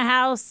 we live in a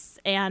house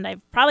and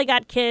I've probably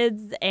got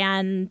kids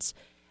and,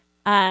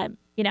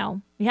 you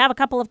know, we have a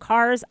couple of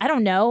cars. I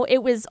don't know.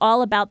 It was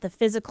all about the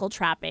physical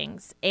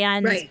trappings.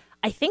 And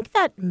I think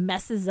that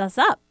messes us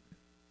up.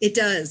 It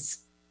does.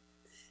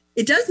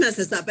 It does mess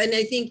us up. And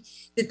I think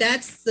that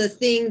that's the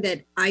thing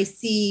that I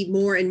see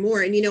more and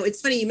more. And, you know,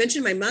 it's funny, you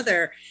mentioned my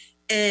mother,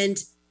 and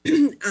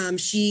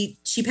she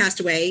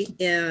passed away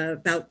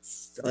about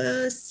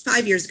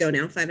 5 years ago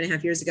now,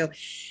 5.5 years ago.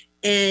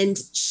 And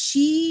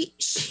she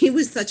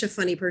was such a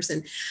funny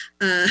person.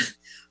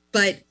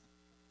 But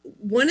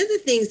one of the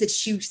things that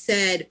she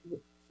said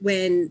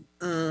when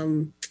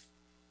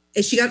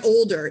as she got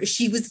older,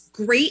 she was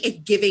great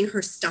at giving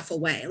her stuff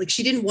away. Like,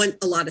 she didn't want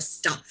a lot of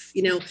stuff,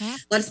 you know,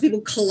 lots of people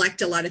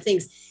collect a lot of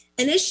things.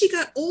 And as she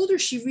got older,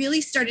 she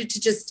really started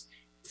to just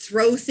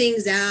throw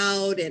things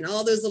out and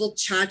all those little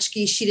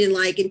tchotchkes she didn't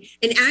like. And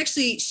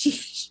actually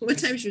one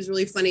time she was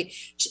really funny.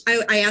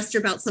 I asked her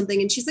about something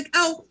and she's like,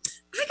 oh,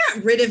 I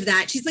got rid of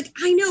that. She's like,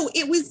 I know,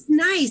 it was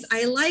nice.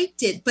 I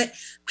liked it, but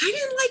I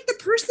didn't like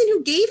the person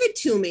who gave it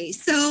to me.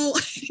 So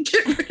I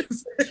get rid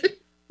of it.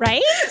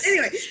 Right.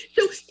 Anyway,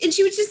 so, and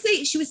she would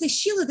say,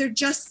 Sheila, they're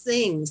just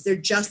things. They're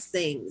just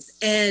things.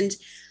 And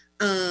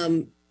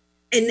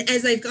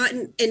as I've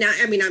gotten, and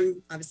I mean,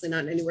 I'm obviously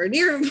not anywhere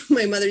near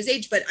my mother's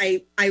age, but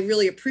I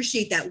really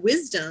appreciate that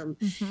wisdom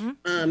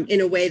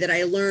in a way that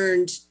I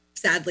learned,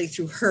 sadly,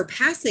 through her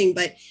passing.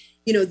 But,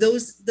 you know,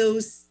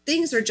 those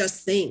things are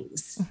just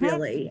things,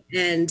 really.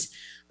 And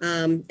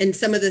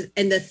some of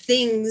the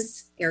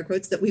things, air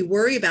quotes, that we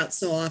worry about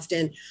so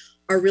often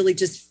are really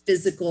just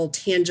physical,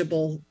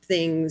 tangible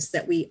things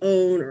that we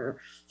own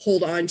or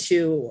hold on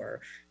to,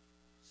 or,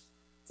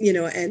 you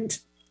know, and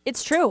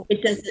it's true.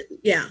 It doesn't.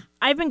 Yeah.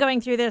 I've been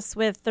going through this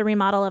with the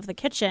remodel of the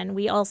kitchen.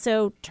 We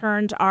also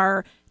turned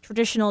our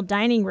traditional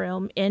dining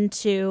room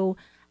into,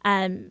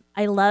 I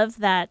love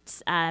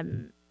that,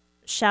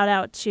 shout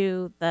out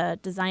to the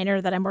designer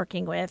that I'm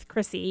working with,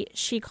 Chrissy.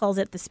 She calls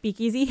it the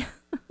speakeasy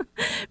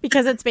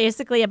because it's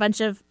basically a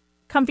bunch of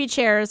comfy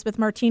chairs with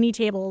martini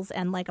tables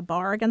and like a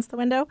bar against the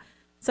window.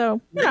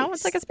 So, you know,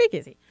 it's like a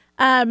speakeasy.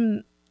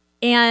 And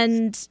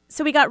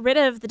so we got rid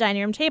of the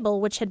dining room table,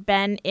 which had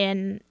been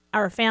in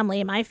our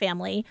family, my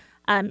family.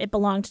 It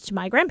belonged to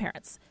my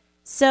grandparents.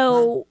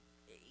 So,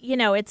 you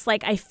know, it's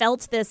like I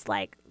felt this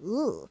like,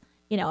 ooh,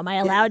 you know, am I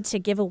allowed to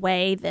give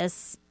away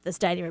this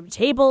dining room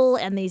table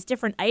and these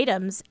different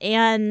items?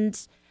 And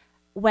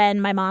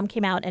when my mom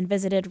came out and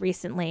visited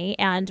recently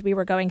and we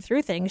were going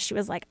through things, she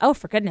was like, oh,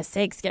 for goodness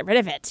sakes, get rid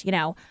of it. You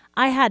know,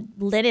 I had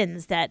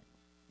linens that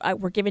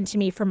were given to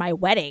me for my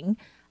wedding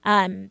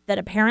that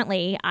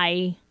apparently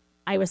I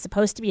was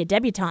supposed to be a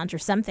debutante or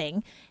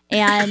something.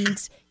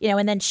 And, you know,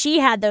 and then she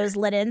had those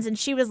linens and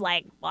she was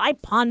like, well, I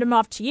pawned them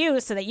off to you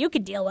so that you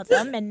could deal with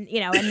them. And,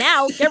 you know, and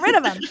now get rid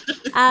of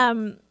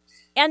them.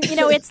 And, you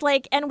know, it's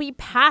like, and we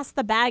pass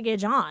the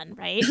baggage on,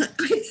 right?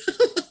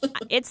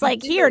 It's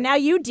like, here, now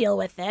you deal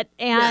with it.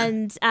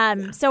 And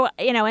so,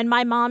 you know, and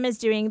my mom is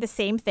doing the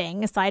same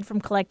thing, aside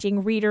from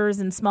collecting readers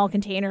and small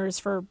containers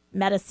for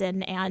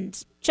medicine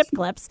and chip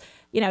clips.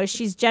 You know,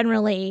 she's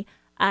generally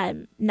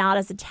not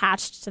as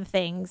attached to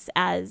things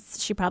as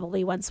she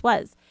probably once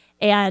was.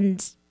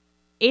 And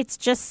it's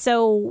just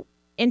so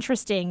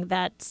interesting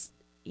that,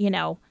 you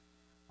know,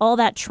 all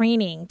that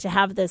training to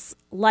have this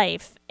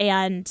life,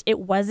 and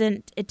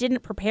it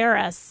didn't prepare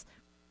us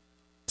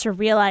to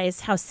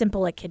realize how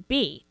simple it could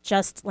be,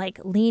 just like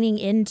leaning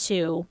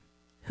into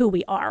who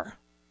we are.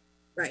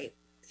 Right.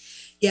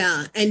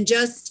 Yeah. And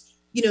just,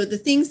 you know, the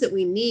things that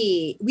we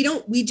need,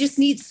 we just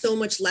need so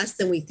much less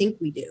than we think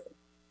we do.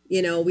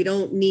 You know, we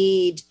don't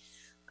need,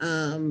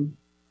 like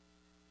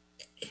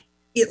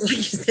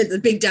you said, the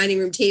big dining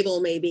room table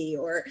maybe,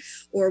 or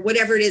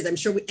whatever it is. I'm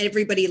sure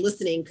everybody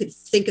listening could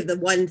think of the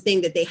one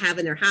thing that they have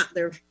in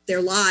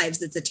their lives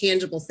that's a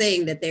tangible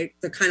thing that they're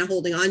kind of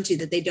holding on to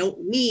that they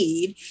don't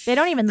need. They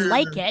don't even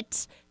like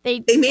it.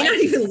 They may not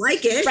even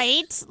like it.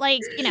 Right? Like,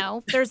 you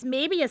know, there's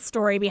maybe a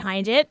story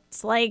behind it,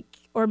 like,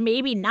 or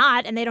maybe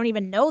not, and they don't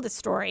even know the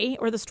story,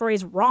 or the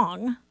story's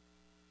wrong.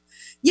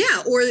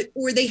 Yeah,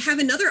 or they have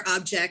another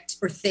object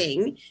or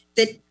thing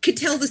that could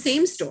tell the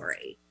same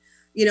story.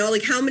 You know,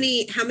 like how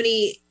many,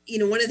 you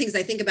know, one of the things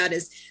I think about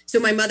is, so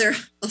my mother,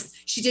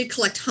 she did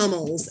collect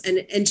Hummels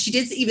and she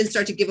did even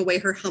start to give away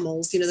her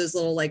Hummels, you know, those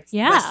little like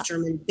West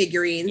German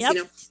figurines, you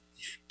know,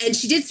 and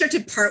she did start to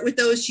part with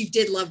those. She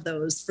did love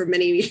those for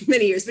many,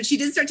 many years, but she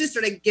did start to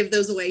sort of give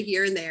those away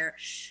here and there.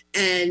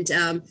 And,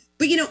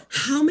 but you know,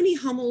 how many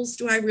Hummels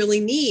do I really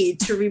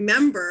need to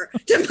remember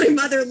that my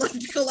mother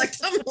loved to collect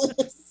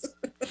Hummels?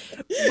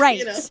 Right.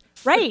 You know?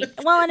 Right.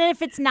 Well, and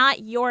if it's not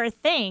your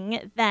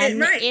thing,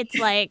 then it's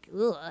like,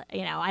 ugh,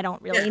 you know, I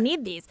don't really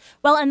need these.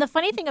 Well, and the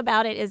funny thing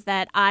about it is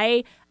that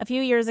I, a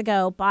few years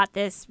ago, bought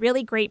this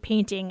really great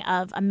painting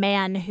of a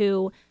man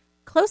who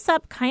close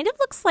up kind of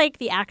looks like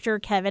the actor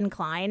Kevin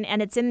Kline,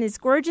 and it's in this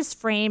gorgeous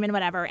frame and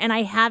whatever. And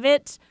I have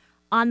it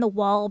on the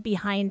wall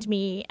behind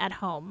me at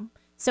home.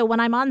 So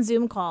when I'm on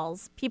Zoom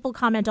calls, people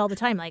comment all the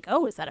time like,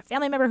 oh, is that a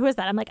family member? Who is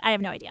that? I'm like, I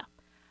have no idea.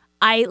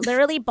 I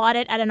literally bought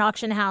it at an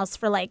auction house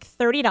for like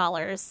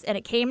 $30, and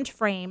it came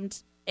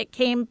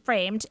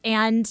framed.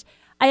 And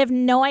I have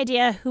no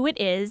idea who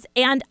it is,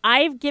 and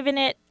I've given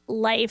it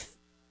life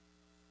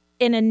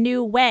in a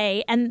new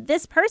way. And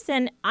this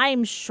person,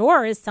 I'm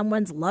sure, is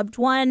someone's loved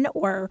one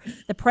or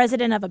the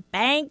president of a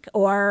bank,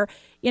 or,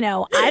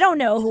 I don't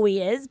know who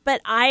he is, but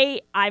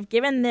I've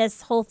given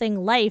this whole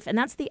thing life. And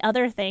that's the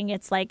other thing.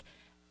 It's like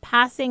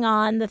passing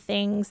on the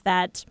things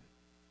that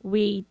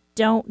we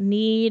don't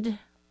need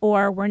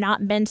or we're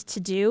not meant to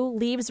do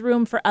leaves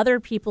room for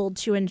other people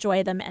to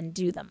enjoy them and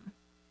do them.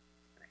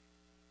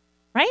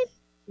 Right?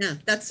 Yeah,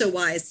 that's so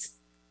wise.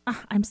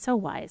 I'm so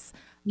wise.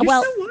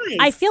 You're so wise.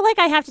 I feel like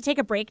I have to take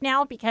a break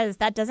now because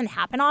that doesn't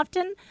happen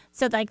often.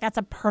 So that's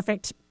a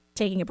perfect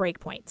taking a break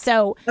point.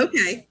 So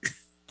okay.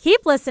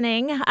 Keep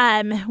listening.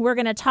 We're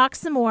going to talk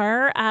some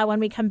more when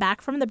we come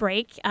back from the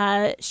break.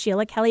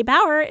 Sheila Kelly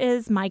Bauer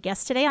is my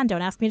guest today on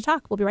Don't Ask Me to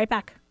Talk. We'll be right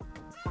back.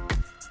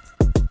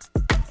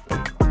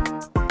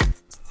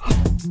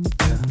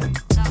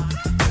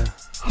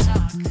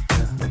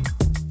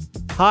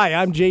 Hi,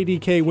 I'm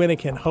JDK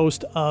Winnikin,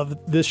 host of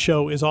This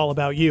Show Is All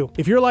About You.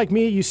 If you're like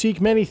me, you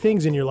seek many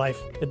things in your life: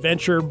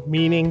 adventure,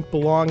 meaning,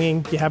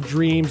 belonging, you have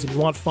dreams, and you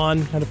want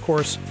fun, and of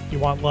course, you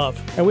want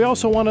love. And we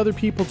also want other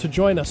people to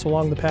join us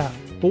along the path.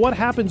 But what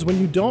happens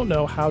when you don't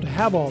know how to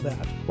have all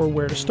that or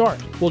where to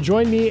start? Well,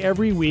 join me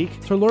every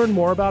week to learn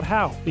more about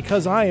how,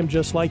 because I am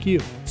just like you.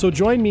 So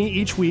join me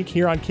each week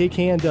here on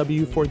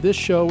KKNW for This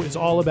Show Is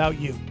All About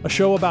You, a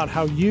show about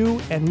how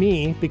you and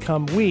me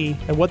become we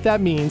and what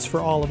that means for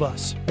all of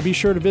us. And be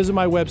sure to visit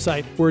my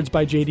website,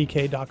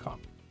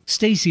 wordsbyjdk.com.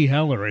 Stacey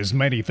Heller is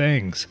many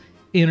things,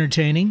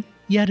 entertaining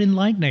yet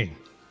enlightening.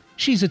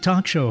 She's a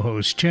talk show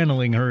host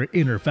channeling her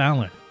inner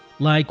Fallon.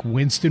 Like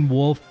Winston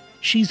Wolfe,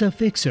 she's a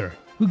fixer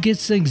who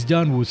gets things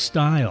done with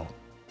style.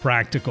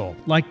 Practical,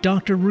 like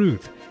Dr.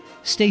 Ruth.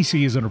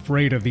 Stacey isn't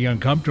afraid of the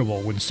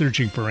uncomfortable when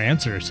searching for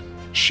answers.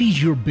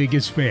 She's your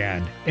biggest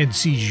fan and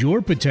sees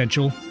your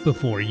potential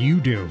before you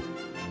do.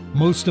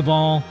 Most of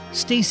all,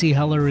 Stacey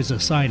Heller is a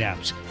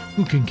synapse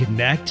who can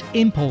connect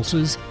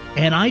impulses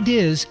and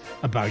ideas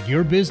about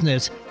your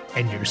business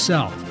and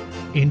yourself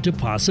into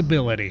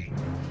possibility.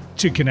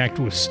 To connect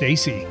with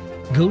Stacey,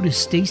 go to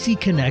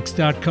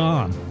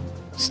StaceyConnects.com.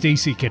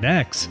 Stacey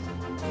Connects.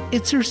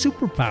 It's her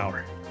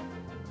superpower.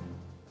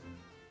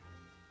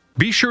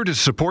 Be sure to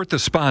support the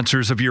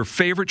sponsors of your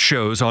favorite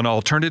shows on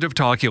Alternative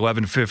Talk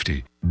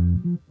 1150.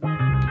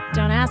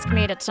 Don't ask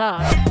me to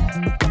talk.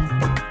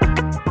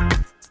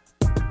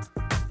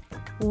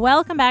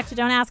 Welcome back to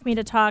Don't Ask Me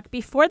to Talk.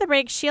 Before the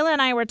break, Sheila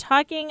and I were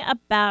talking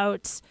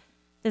about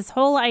this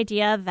whole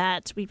idea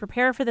that we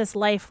prepare for this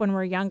life when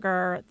we're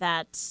younger,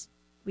 that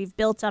we've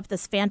built up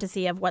this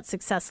fantasy of what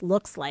success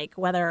looks like,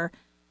 whether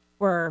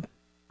we're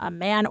a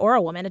man or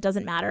a woman, it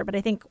doesn't matter. But I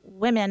think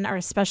women are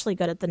especially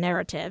good at the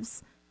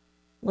narratives.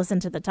 Listen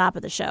to the top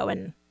of the show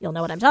and you'll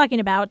know what I'm talking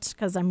about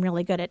because I'm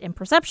really good at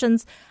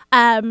imperceptions.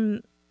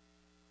 And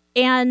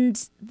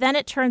then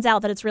it turns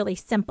out that it's really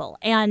simple.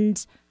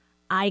 And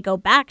I go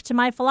back to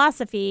my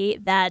philosophy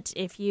that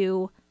if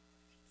you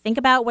think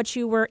about what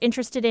you were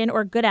interested in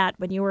or good at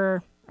when you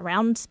were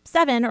around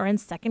 7 or in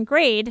 2nd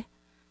grade,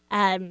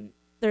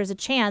 there's a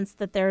chance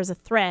that there's a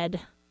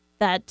thread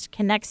that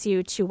connects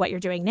you to what you're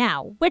doing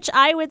now, which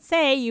I would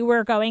say you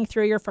were going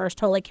through your first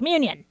Holy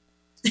Communion.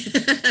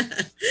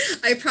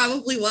 I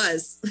probably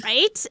was.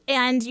 Right?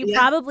 And you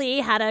probably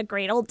had a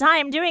great old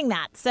time doing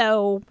that.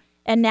 So,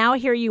 and now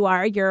here you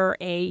are, you're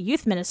a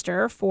youth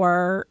minister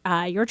for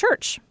your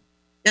church.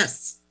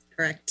 Yes,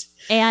 correct.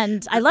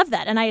 And I love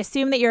that. And I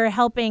assume that you're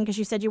helping, because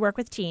you said you work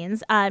with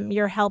teens,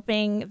 you're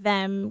helping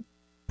them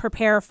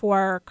prepare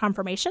for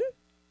confirmation?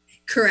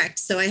 Correct.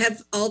 So I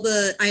have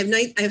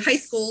I have high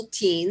school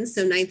teens,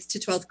 so 9th to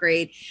 12th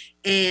grade,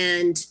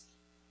 and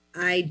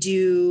I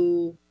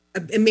do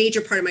a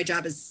major part of my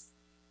job is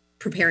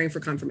preparing for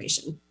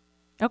confirmation.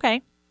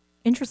 Okay.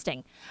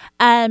 Interesting.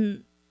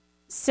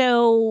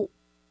 So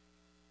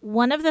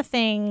one of the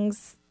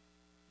things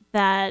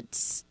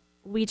that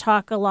we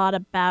talk a lot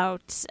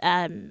about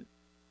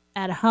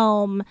at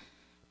home,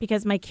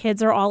 because my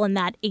kids are all in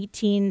that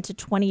 18 to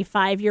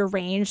 25 year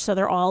range, so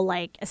they're all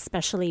like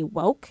especially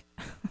woke.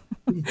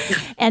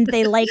 And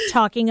they like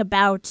talking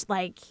about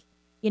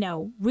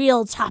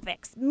real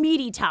topics,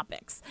 meaty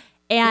topics.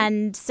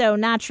 And so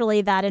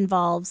naturally that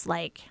involves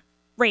like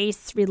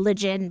race,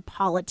 religion,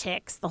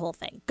 politics, the whole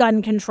thing,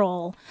 gun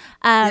control.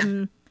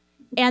 And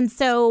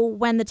so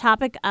when the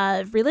topic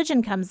of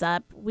religion comes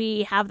up,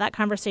 we have that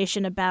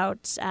conversation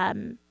about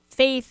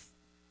faith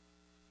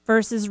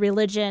versus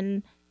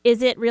religion.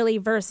 Is it really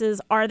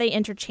versus, are they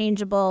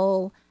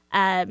interchangeable?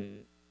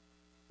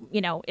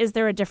 Is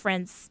there a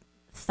difference?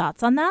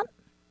 Thoughts on that?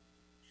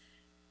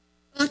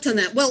 Thoughts on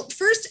that? Well,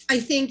 first, I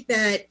think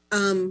that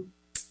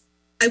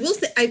I will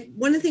say,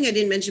 one thing I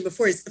didn't mention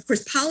before is, of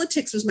course,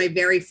 politics was my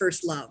very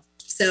first love.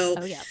 So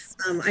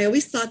I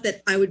always thought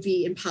that I would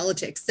be in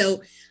politics.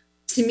 So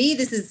to me,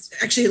 this is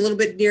actually a little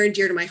bit near and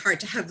dear to my heart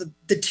to have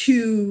the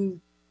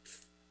two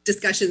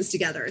discussions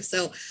together.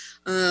 So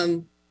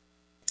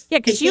Yeah,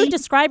 because you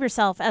describe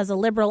yourself as a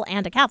liberal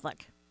and a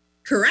Catholic.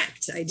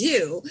 Correct, I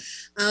do.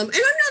 And I'm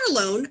not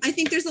alone. I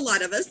think there's a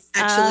lot of us,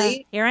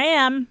 actually. Here I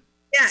am.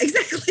 Yeah,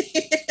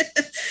 exactly.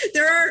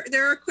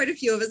 There are quite a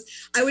few of us.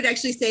 I would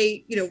actually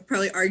say,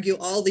 probably argue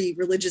all the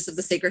religious of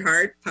the Sacred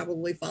Heart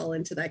probably fall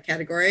into that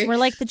category. We're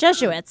like the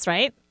Jesuits,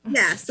 right?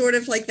 Yeah, sort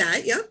of like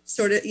that. Yep,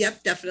 sort of.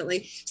 Yep,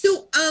 definitely.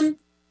 So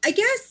I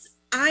guess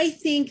I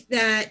think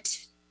that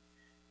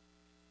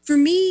for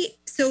me,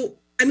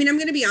 I'm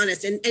going to be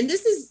honest, and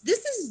this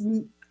is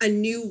a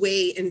new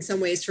way in some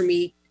ways for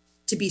me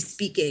to be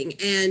speaking.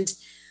 And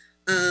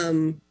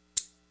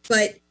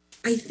but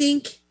I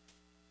think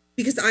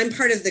because I'm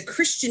part of the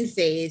Christian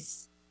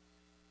faith,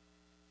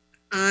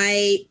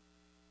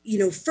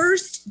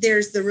 first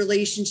there's the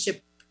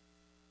relationship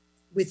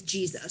with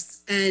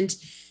Jesus and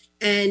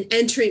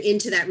entering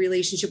into that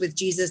relationship with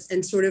Jesus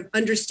and sort of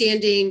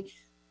understanding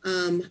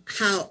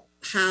how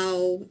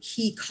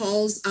he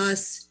calls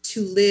us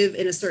to live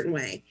in a certain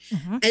way.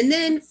 Mm-hmm. And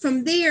then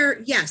from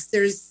there, yes,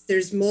 there's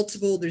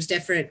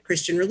different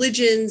Christian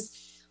religions.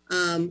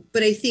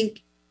 But I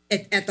think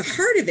at the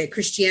heart of it,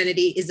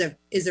 Christianity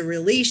is a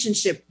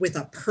relationship with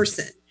a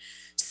person.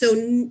 So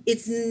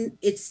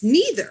it's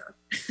neither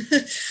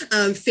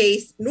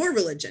faith nor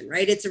religion,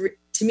 right?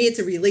 To me, it's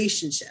a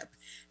relationship,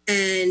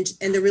 and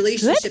the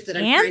relationship good that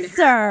I'm answer.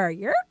 trying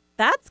to have.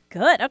 That's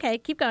good. Okay,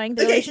 keep going.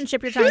 The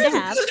relationship you're trying to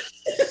have.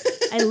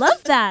 I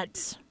love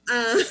that.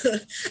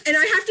 And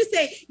I have to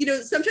say,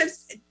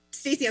 sometimes,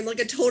 Stacey, I'm like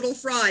a total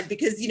fraud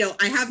because,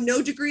 I have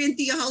no degree in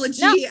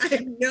theology. No. I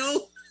have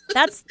no.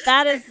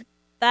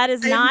 That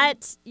is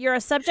not. You're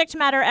a subject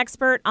matter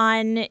expert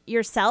on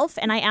yourself,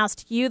 and I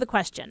asked you the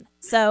question.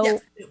 So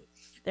yes,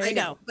 there you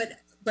go.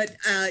 But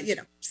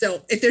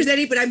so if there's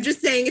any, but I'm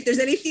just saying, if there's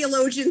any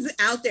theologians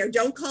out there,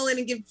 don't call in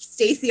and give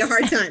Stacey a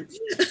hard time.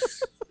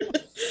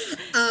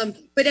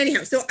 But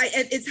anyhow, so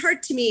it's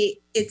hard to me.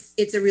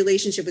 It's a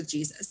relationship with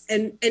Jesus,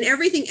 and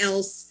everything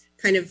else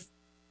kind of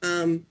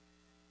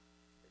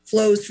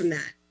flows from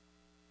that.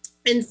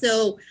 And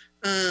so,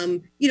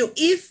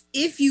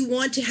 if you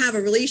want to have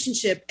a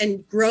relationship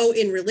and grow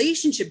in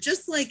relationship,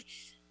 just like,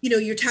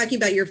 you're talking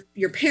about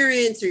your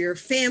parents or your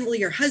family,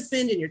 your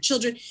husband and your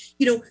children,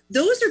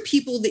 those are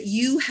people that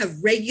you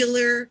have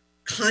regular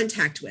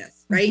contact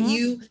with, right?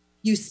 Mm-hmm.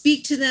 You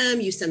speak to them,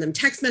 you send them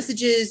text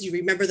messages, you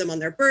remember them on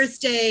their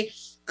birthday,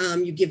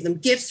 you give them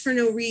gifts for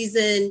no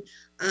reason.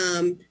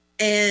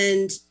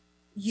 And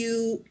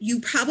you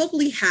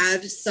probably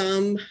have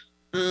some,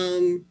 what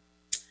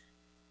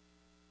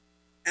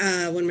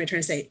am I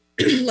trying to say?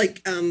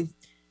 like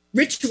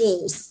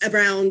rituals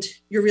around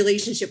your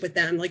relationship with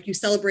them. Like you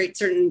celebrate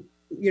certain,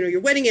 your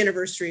wedding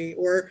anniversary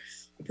or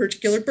a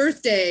particular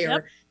birthday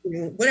or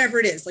whatever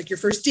it is, like your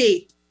first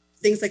date,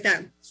 things like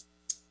that.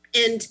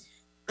 And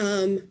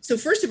so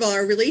first of all,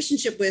 our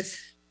relationship with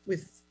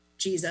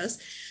Jesus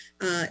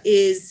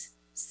is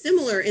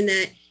similar in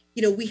that,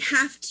 we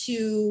have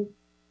to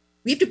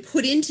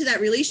put into that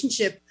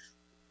relationship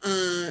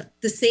the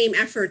same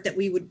effort that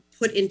we would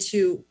put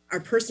into our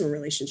personal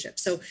relationship.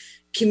 So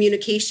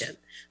communication,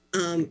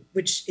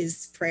 which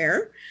is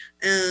prayer,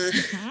 or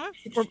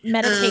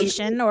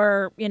meditation,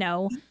 or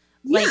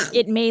like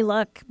it may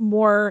look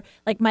more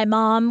like my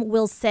mom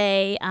will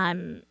say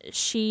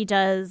she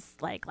does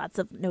like lots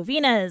of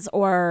novenas,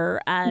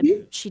 or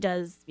she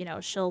does,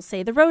 she'll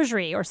say the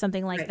rosary or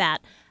something like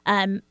that.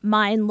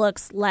 Mine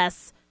looks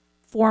less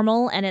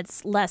formal and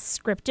it's less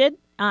scripted.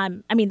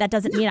 That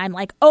doesn't mean I'm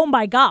like, oh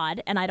my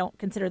God, and I don't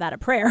consider that a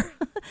prayer.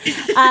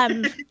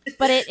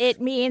 But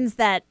it means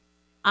that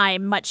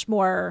I'm much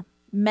more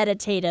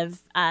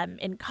meditative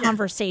and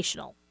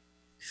conversational.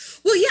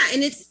 Well, yeah,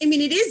 and it's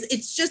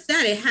just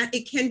that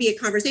it can be a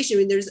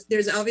conversation.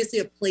 There's obviously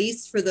a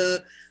place for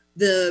the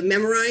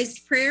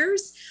memorized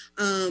prayers,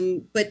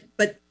 but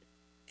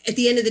at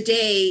the end of the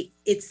day,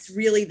 it's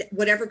really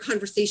whatever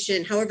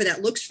conversation, however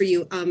that looks for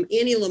you.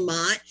 Annie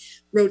Lamott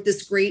wrote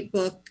this great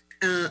book.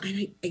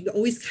 I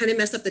always kind of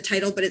mess up the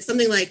title, but it's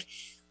something like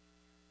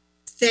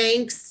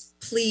thanks,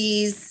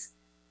 please,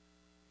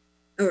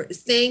 or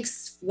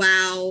thanks,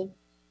 wow,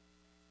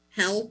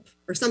 help,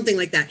 or something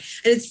like that.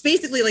 And it's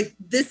basically like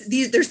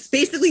there's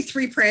basically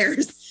three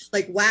prayers,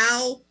 like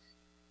wow,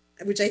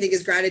 which I think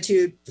is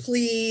gratitude,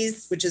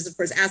 please, which is of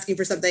course asking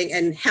for something,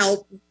 and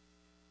help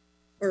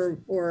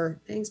or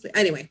thanks. But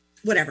anyway,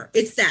 whatever.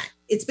 It's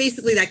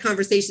basically that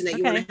conversation that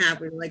you want to have.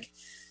 We're like,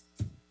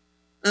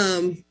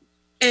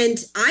 and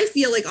I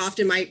feel like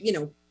often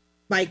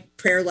my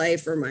prayer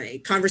life or my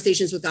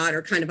conversations with God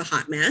are kind of a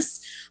hot mess.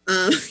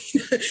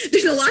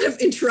 There's a lot of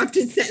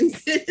interrupted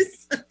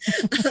sentences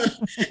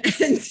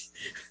and,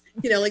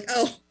 like,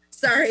 oh,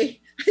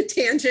 sorry,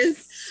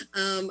 tangents.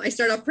 I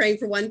start off praying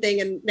for one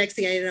thing and next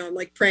thing I know, I'm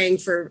like praying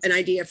for an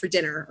idea for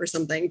dinner or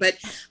something. But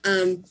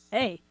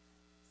hey.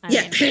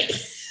 That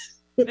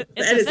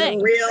is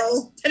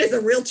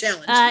a real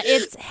challenge.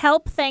 It's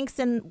help, thanks,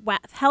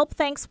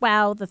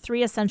 wow, the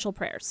three essential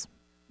prayers.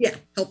 Yeah.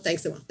 Help,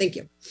 thanks, and wow. Thank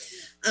you.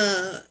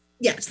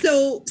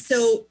 So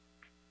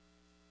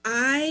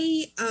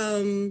I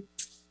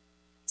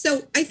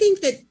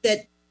think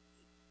that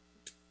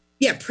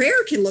yeah,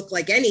 prayer can look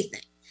like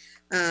anything.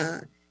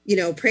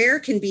 Prayer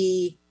can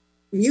be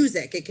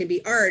music, it can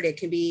be art, it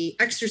can be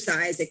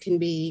exercise, it can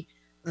be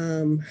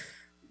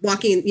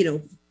walking,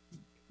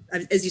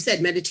 as you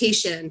said,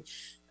 meditation,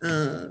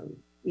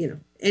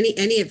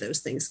 any of those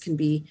things can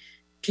be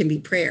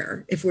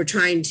prayer if we're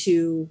trying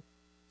to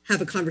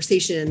have a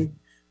conversation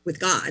with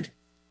God.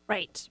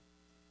 Right.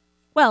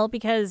 Well,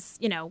 because,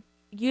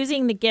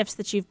 using the gifts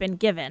that you've been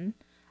given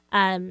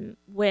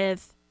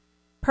with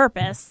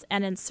purpose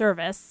and in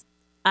service,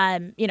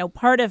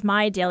 part of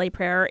my daily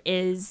prayer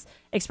is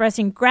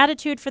expressing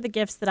gratitude for the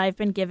gifts that I've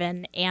been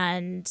given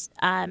and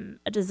a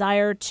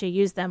desire to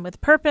use them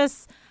with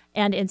purpose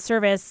and in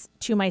service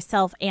to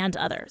myself and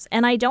others.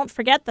 And I don't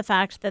forget the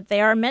fact that they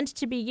are meant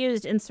to be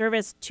used in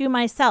service to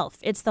myself.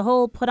 It's the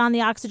whole put on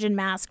the oxygen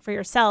mask for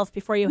yourself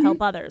before you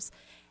help others.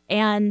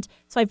 And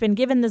so I've been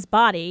given this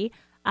body,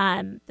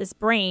 this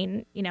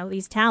brain,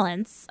 these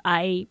talents.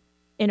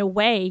 In a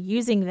way,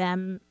 using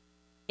them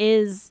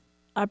is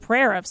a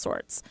prayer of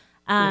sorts.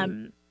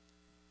 I'm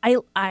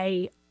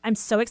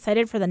so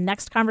excited for the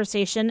next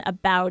conversation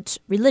about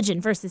religion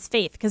versus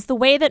faith, because the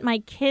way that my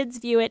kids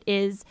view it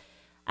is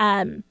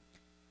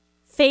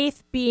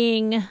faith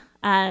being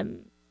a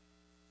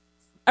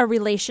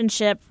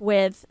relationship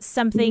with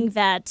something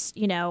that,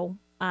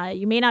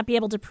 you may not be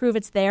able to prove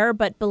it's there,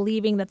 but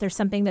believing that there's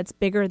something that's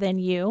bigger than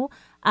you,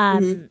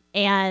 and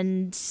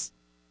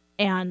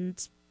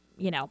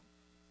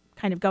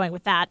kind of going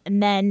with that.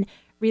 And then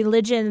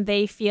religion,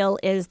 they feel,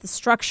 is the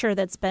structure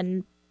that's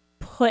been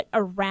put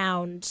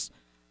around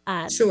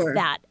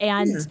that.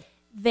 And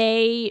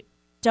they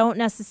don't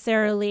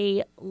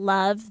necessarily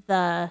love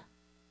the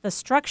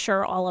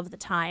structure all of the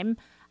time.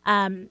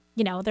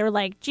 They're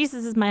like,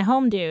 Jesus is my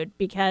home dude,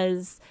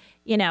 because,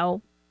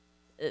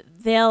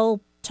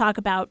 they'll talk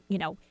about,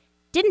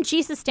 didn't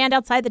Jesus stand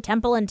outside the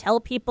temple and tell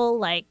people,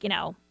 like,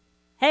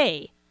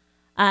 hey,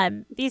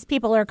 these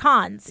people are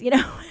cons,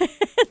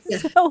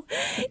 So,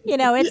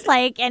 it's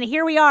like, and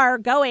here we are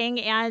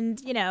going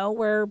and,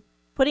 we're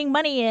putting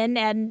money in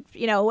and,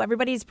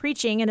 everybody's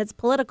preaching and it's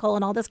political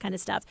and all this kind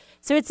of stuff.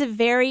 So it's a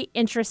very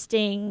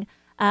interesting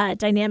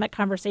dynamic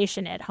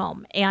conversation at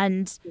home.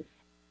 And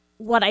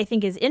what I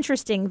think is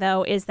interesting,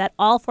 though, is that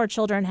all 4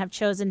 children have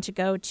chosen to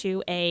go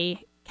to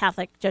a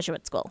Catholic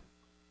Jesuit school.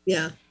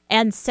 Yeah.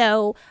 And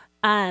so,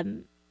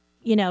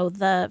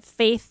 the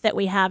faith that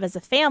we have as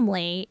a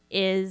family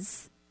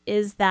is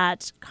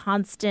that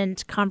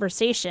constant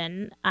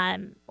conversation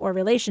or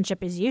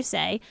relationship, as you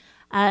say,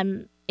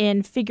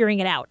 in figuring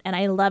it out. And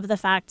I love the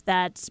fact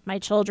that my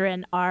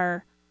children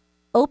are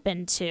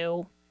open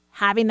to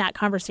having that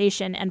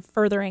conversation and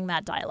furthering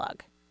that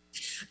dialogue.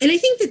 And I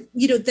think that,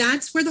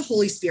 that's where the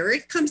Holy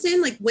Spirit comes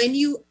in. Like when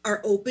you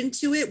are open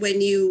to it,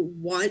 when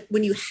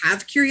you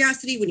have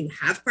curiosity, when you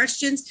have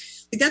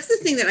questions, like that's the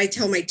thing that I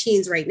tell my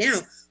teens right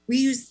now.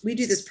 We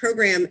do this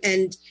program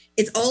and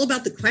it's all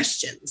about the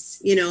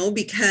questions,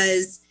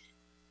 because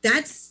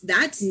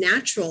that's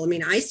natural. I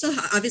mean, I still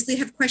obviously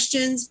have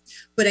questions,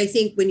 but I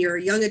think when you're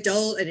a young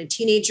adult and a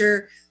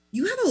teenager,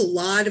 you have a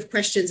lot of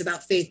questions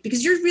about faith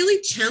because you're really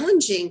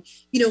challenging,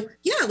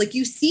 like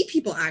you see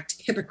people act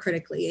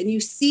hypocritically and you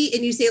say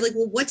like,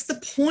 well, what's the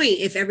point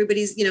if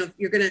everybody's,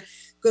 you're going to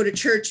go to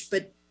church,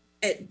 but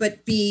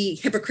be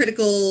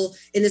hypocritical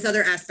in this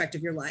other aspect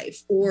of your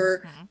life,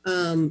 or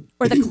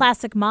the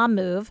classic mom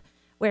move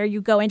where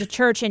you go into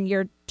church and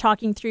you're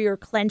talking through your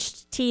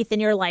clenched teeth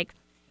and you're like,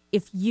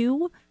 if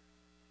you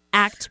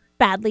act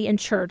badly in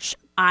church,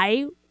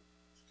 I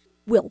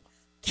will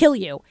kill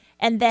you.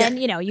 And then,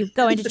 you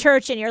go into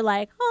church and you're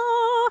like,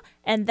 oh,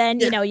 and then,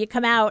 you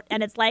come out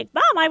and it's like,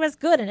 Mom, I was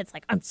good. And it's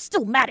like, I'm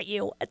still mad at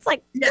you. It's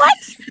like, what?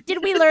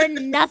 Did we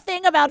learn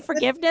nothing about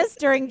forgiveness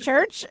during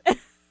church?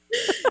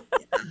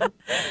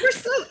 We're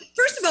slow.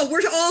 First of all,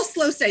 we're all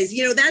slow studies.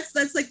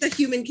 That's like the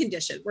human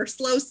condition. We're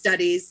slow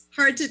studies,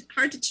 hard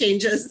to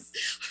change us,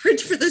 hard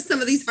for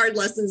some of these hard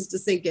lessons to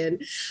sink in.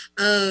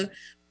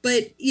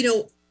 But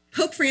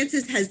Pope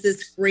Francis has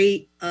this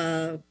great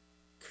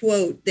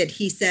quote that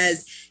he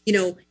says,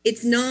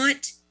 it's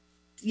not,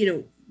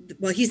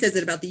 well, he says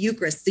it about the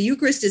Eucharist. The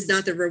Eucharist is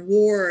not the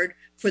reward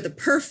for the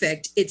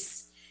perfect.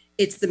 It's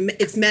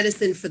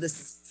medicine for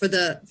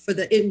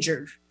the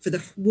injured, for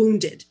the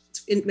wounded.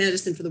 In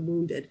medicine for the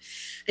wounded.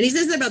 And he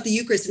says that about the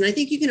Eucharist. And I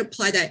think you can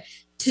apply that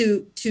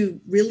to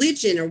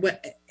religion or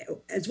what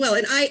as well.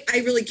 And I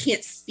really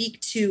can't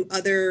speak to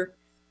other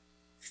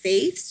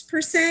faiths per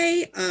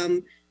se,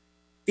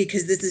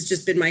 because this has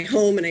just been my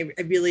home and I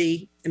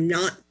really am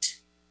not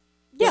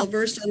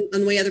well-versed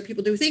on the way other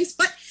people do things.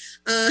 But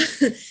I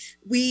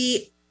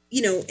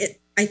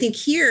think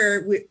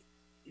here, when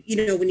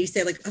you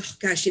say like, oh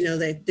gosh,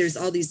 there's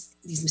all these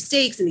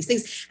mistakes and these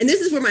things. And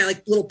this is where my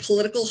like little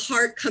political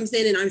heart comes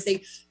in. And I'm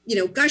saying,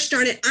 gosh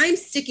darn it, I'm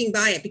sticking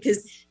by it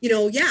because,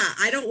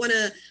 I don't want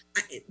to,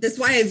 that's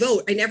why I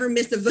vote. I never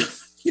miss a vote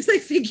because I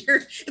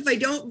figure if I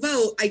don't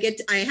vote, I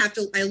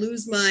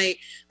lose my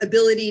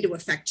ability to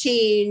affect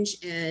change.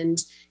 And,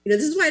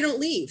 this is why I don't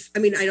leave. I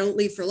mean, I don't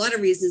leave for a lot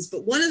of reasons,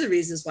 but one of the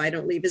reasons why I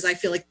don't leave is I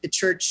feel like the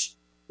church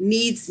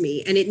needs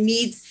me, and it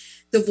needs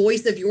the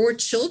voice of your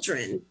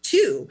children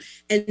too.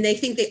 And they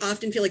think they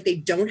often feel like they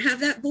don't have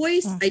that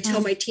voice. I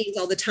tell my teens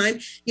all the time,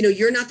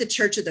 you're not the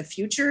church of the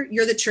future,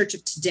 you're the church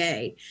of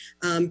today.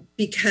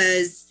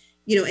 Because,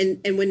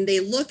 and when they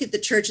look at the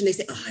church and they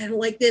say, oh, I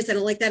don't like this, I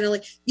don't like that, I don't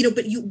like,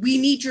 but we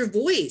need your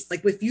voice.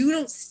 Like if you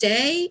don't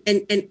stay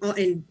and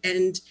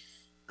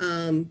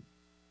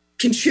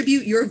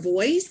contribute your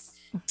voice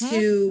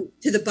to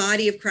the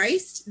body of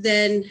Christ,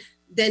 then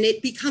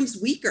it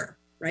becomes weaker.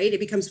 Right?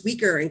 It becomes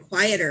weaker and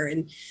quieter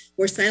and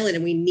more silent.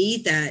 And we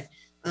need that,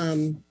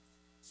 to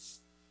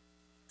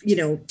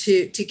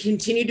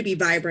continue to be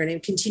vibrant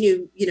and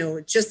continue,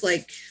 just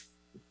like,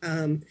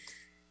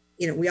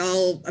 we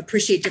all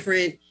appreciate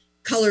different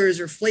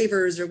colors or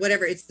flavors or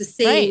whatever. It's the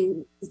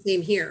same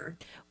here.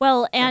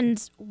 Well,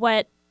 and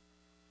what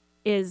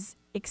is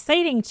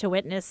exciting to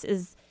witness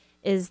is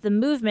the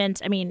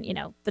movement. I mean,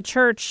 the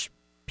church,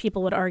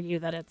 people would argue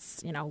that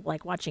it's,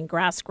 like watching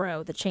grass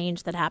grow, the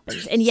change that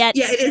happens. And yet,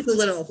 yeah, it is a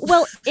little.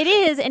 Well, it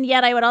is. And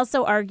yet I would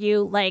also argue,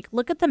 like,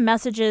 look at the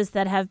messages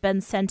that have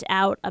been sent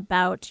out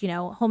about,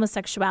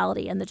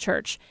 homosexuality in the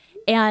church.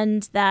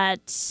 And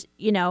that,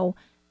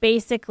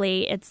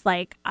 basically it's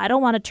like, I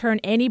don't want to turn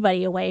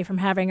anybody away from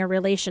having a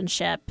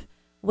relationship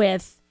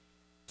with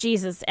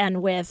Jesus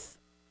and with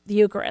the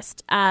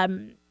Eucharist.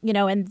 And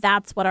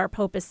that's what our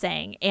Pope is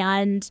saying.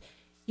 And,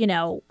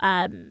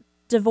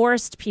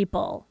 divorced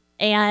people,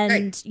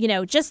 and,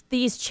 right. Just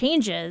these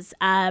changes,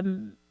 that's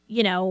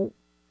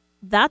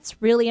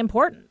really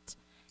important.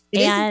 It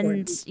is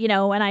important.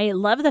 And I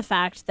love the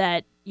fact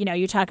that,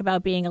 you talk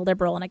about being a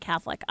liberal and a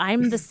Catholic.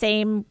 I'm the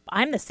same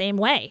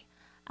way.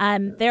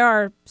 There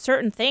are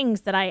certain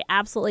things that I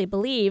absolutely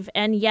believe,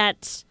 and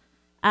yet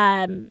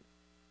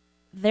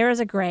there is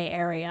a gray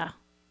area.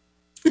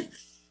 There's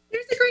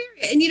a gray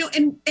area.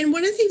 And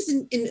one of the things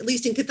in at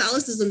least in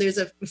Catholicism, there's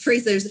a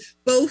phrase, there's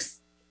both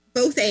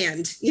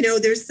and,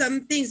 there's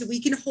some things that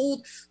we can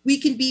hold. We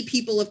can be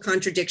people of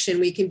contradiction.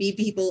 We can be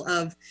people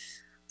of,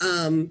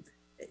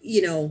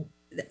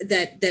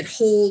 that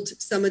hold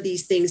some of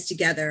these things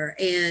together.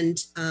 And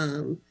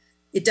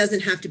it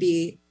doesn't have to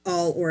be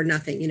all or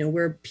nothing.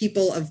 We're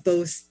people of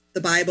both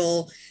the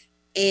Bible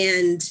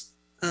and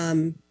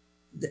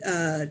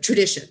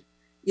tradition,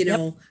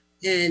 Yep.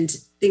 and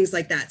things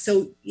like that.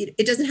 So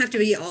it doesn't have to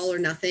be all or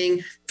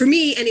nothing. For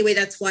me, anyway,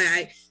 that's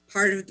why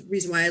part of the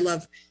reason why I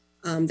love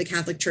the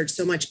Catholic Church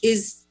so much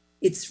is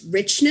its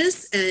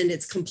richness and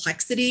its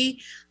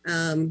complexity.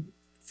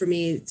 For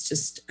me, it's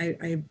just,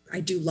 I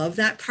do love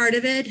that part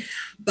of it.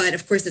 But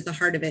of course, at the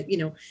heart of it,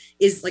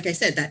 is, like I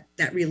said,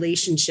 that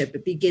relationship.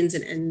 It begins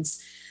and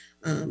ends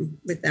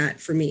with that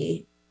for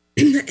me.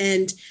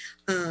 And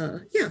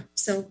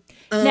so.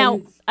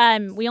 Now,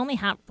 we only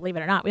have, believe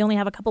it or not, we only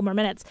have a couple more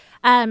minutes.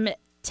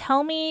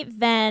 Tell me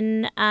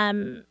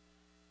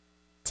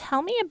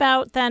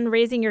about then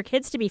raising your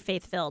kids to be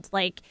faith-filled.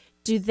 Like,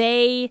 do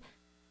they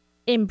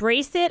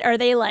embrace it? Are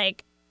they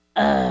like,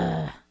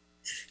 ugh?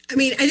 I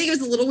mean, I think it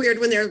was a little weird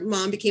when their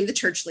mom became the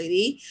church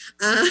lady.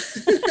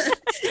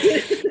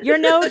 You're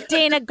no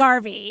Dana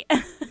Garvey.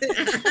 I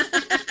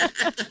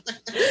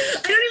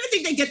don't even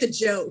think they get the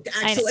joke,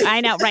 actually.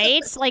 I know,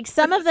 right? Like,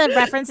 some of the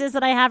references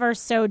that I have are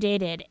so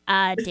dated.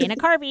 Dana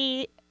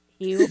Carvey,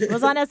 he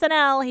was on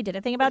SNL. He did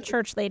a thing about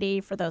church lady.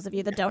 For those of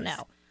you that don't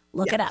know,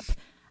 look it up.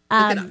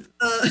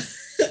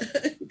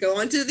 Go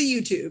on to the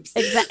YouTubes.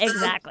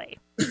 Exactly.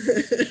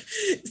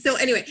 So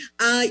anyway,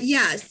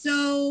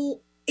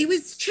 so it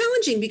was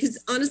challenging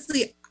because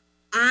honestly,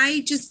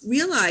 I just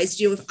realized,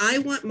 if I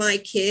want my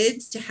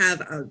kids to have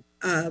a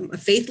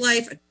faith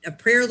life, a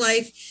prayer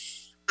life,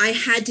 I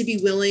had to be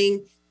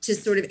willing to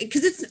sort of,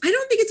 because I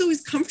don't think it's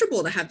always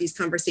comfortable to have these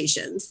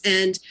conversations.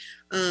 And,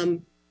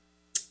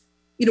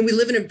 we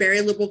live in a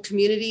very liberal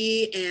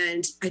community,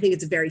 and I think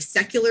it's a very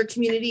secular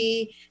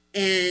community.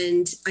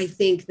 And I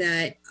think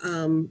that,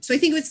 so I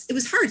think it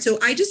was hard. So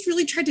I just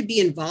really tried to be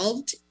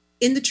involved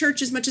in the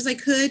church as much as I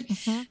could,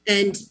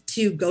 and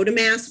to go to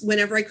mass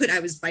whenever I could. I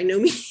was by no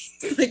means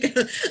like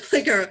a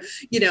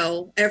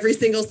every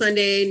single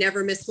Sunday,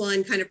 never miss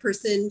one kind of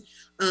person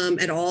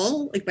at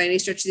all, like by any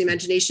stretch of the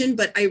imagination.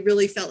 But I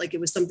really felt like it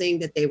was something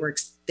that they were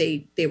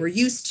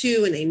used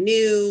to, and they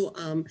knew.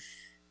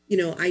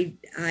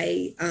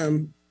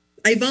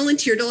 I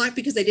volunteered a lot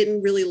because I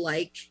didn't really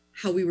like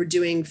how we were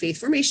doing faith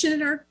formation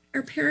at our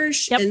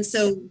parish. Yep. And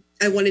so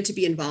I wanted to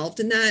be involved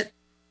in that,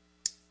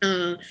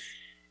 to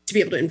be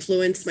able to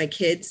influence my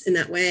kids in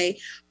that way.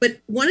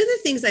 But one of the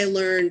things I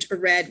learned or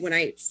read when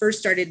I first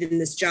started in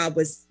this job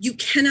was, you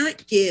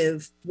cannot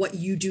give what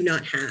you do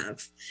not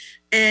have.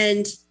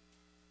 And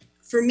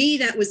for me,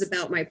 that was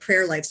about my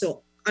prayer life.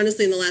 So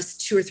honestly, in the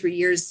last 2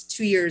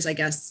 years, I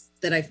guess,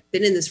 that I've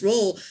been in this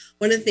role,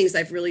 one of the things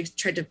I've really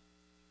tried to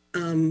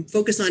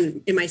focus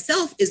on in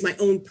myself is my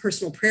own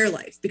personal prayer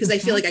life, because I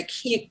feel like I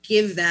can't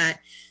give that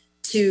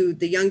to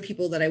the young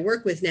people that I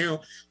work with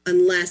now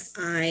unless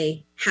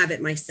I have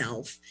it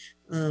myself.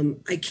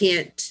 I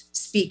can't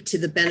speak to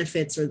the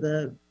benefits or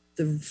the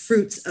the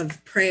fruits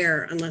of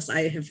prayer unless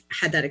I have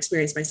had that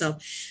experience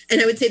myself.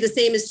 And I would say the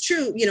same is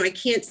true. I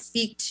can't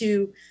speak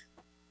to,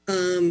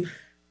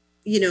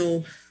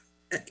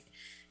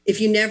 if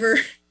you never,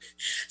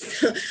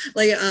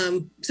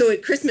 so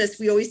at Christmas,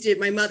 we always did,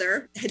 my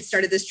mother had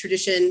started this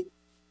tradition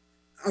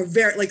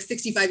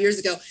 65 years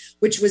ago,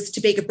 which was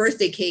to bake a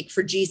birthday cake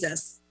for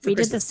Jesus. We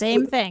did the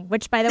same thing,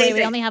 which, by the way,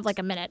 we only have like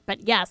a minute,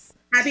 but yes.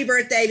 Happy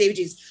birthday, baby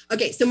Jesus.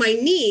 Okay, so my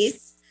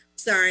niece,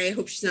 sorry, I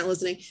hope she's not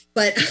listening,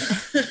 but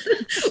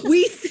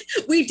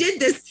we did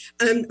this.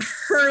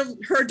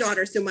 Her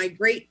daughter, so my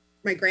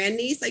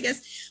grandniece, I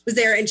guess, was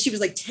there, and she was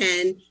like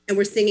 10, and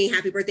we're singing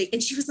Happy Birthday,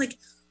 and she was like,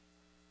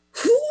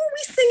 "Who are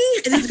we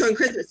singing?" And this is going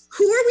Christmas.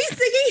 Who are we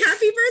singing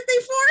Happy Birthday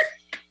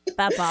for?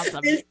 That's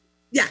awesome.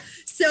 Yeah.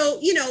 So,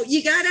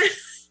 you gotta,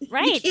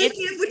 right. You can't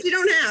give what you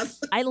don't have.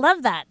 I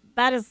love that.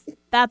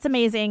 That's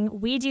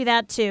amazing. We do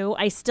that too.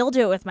 I still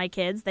do it with my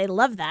kids. They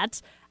love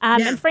that.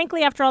 And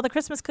frankly, after all the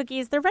Christmas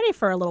cookies, they're ready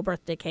for a little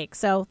birthday cake.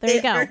 So there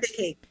you go. Birthday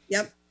cake.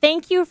 Yep.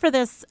 Thank you for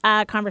this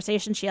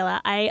conversation,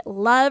 Sheila. I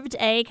loved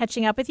A,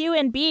 catching up with you,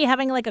 and B,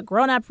 having like a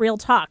grown-up real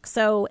talk.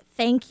 So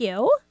thank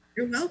you.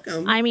 You're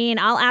welcome. I mean,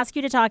 I'll ask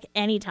you to talk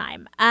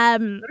anytime. All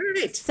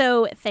right.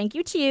 So thank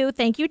you to you.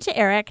 Thank you to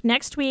Eric.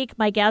 Next week,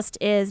 my guest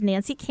is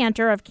Nancy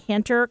Cantor of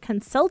Cantor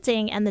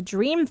Consulting and the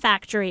Dream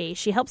Factory.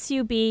 She helps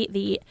you be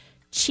the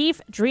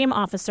chief dream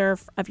officer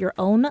of your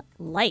own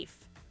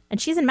life. And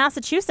she's in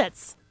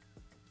Massachusetts.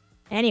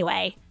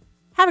 Anyway,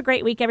 have a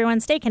great week, everyone.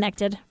 Stay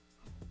connected.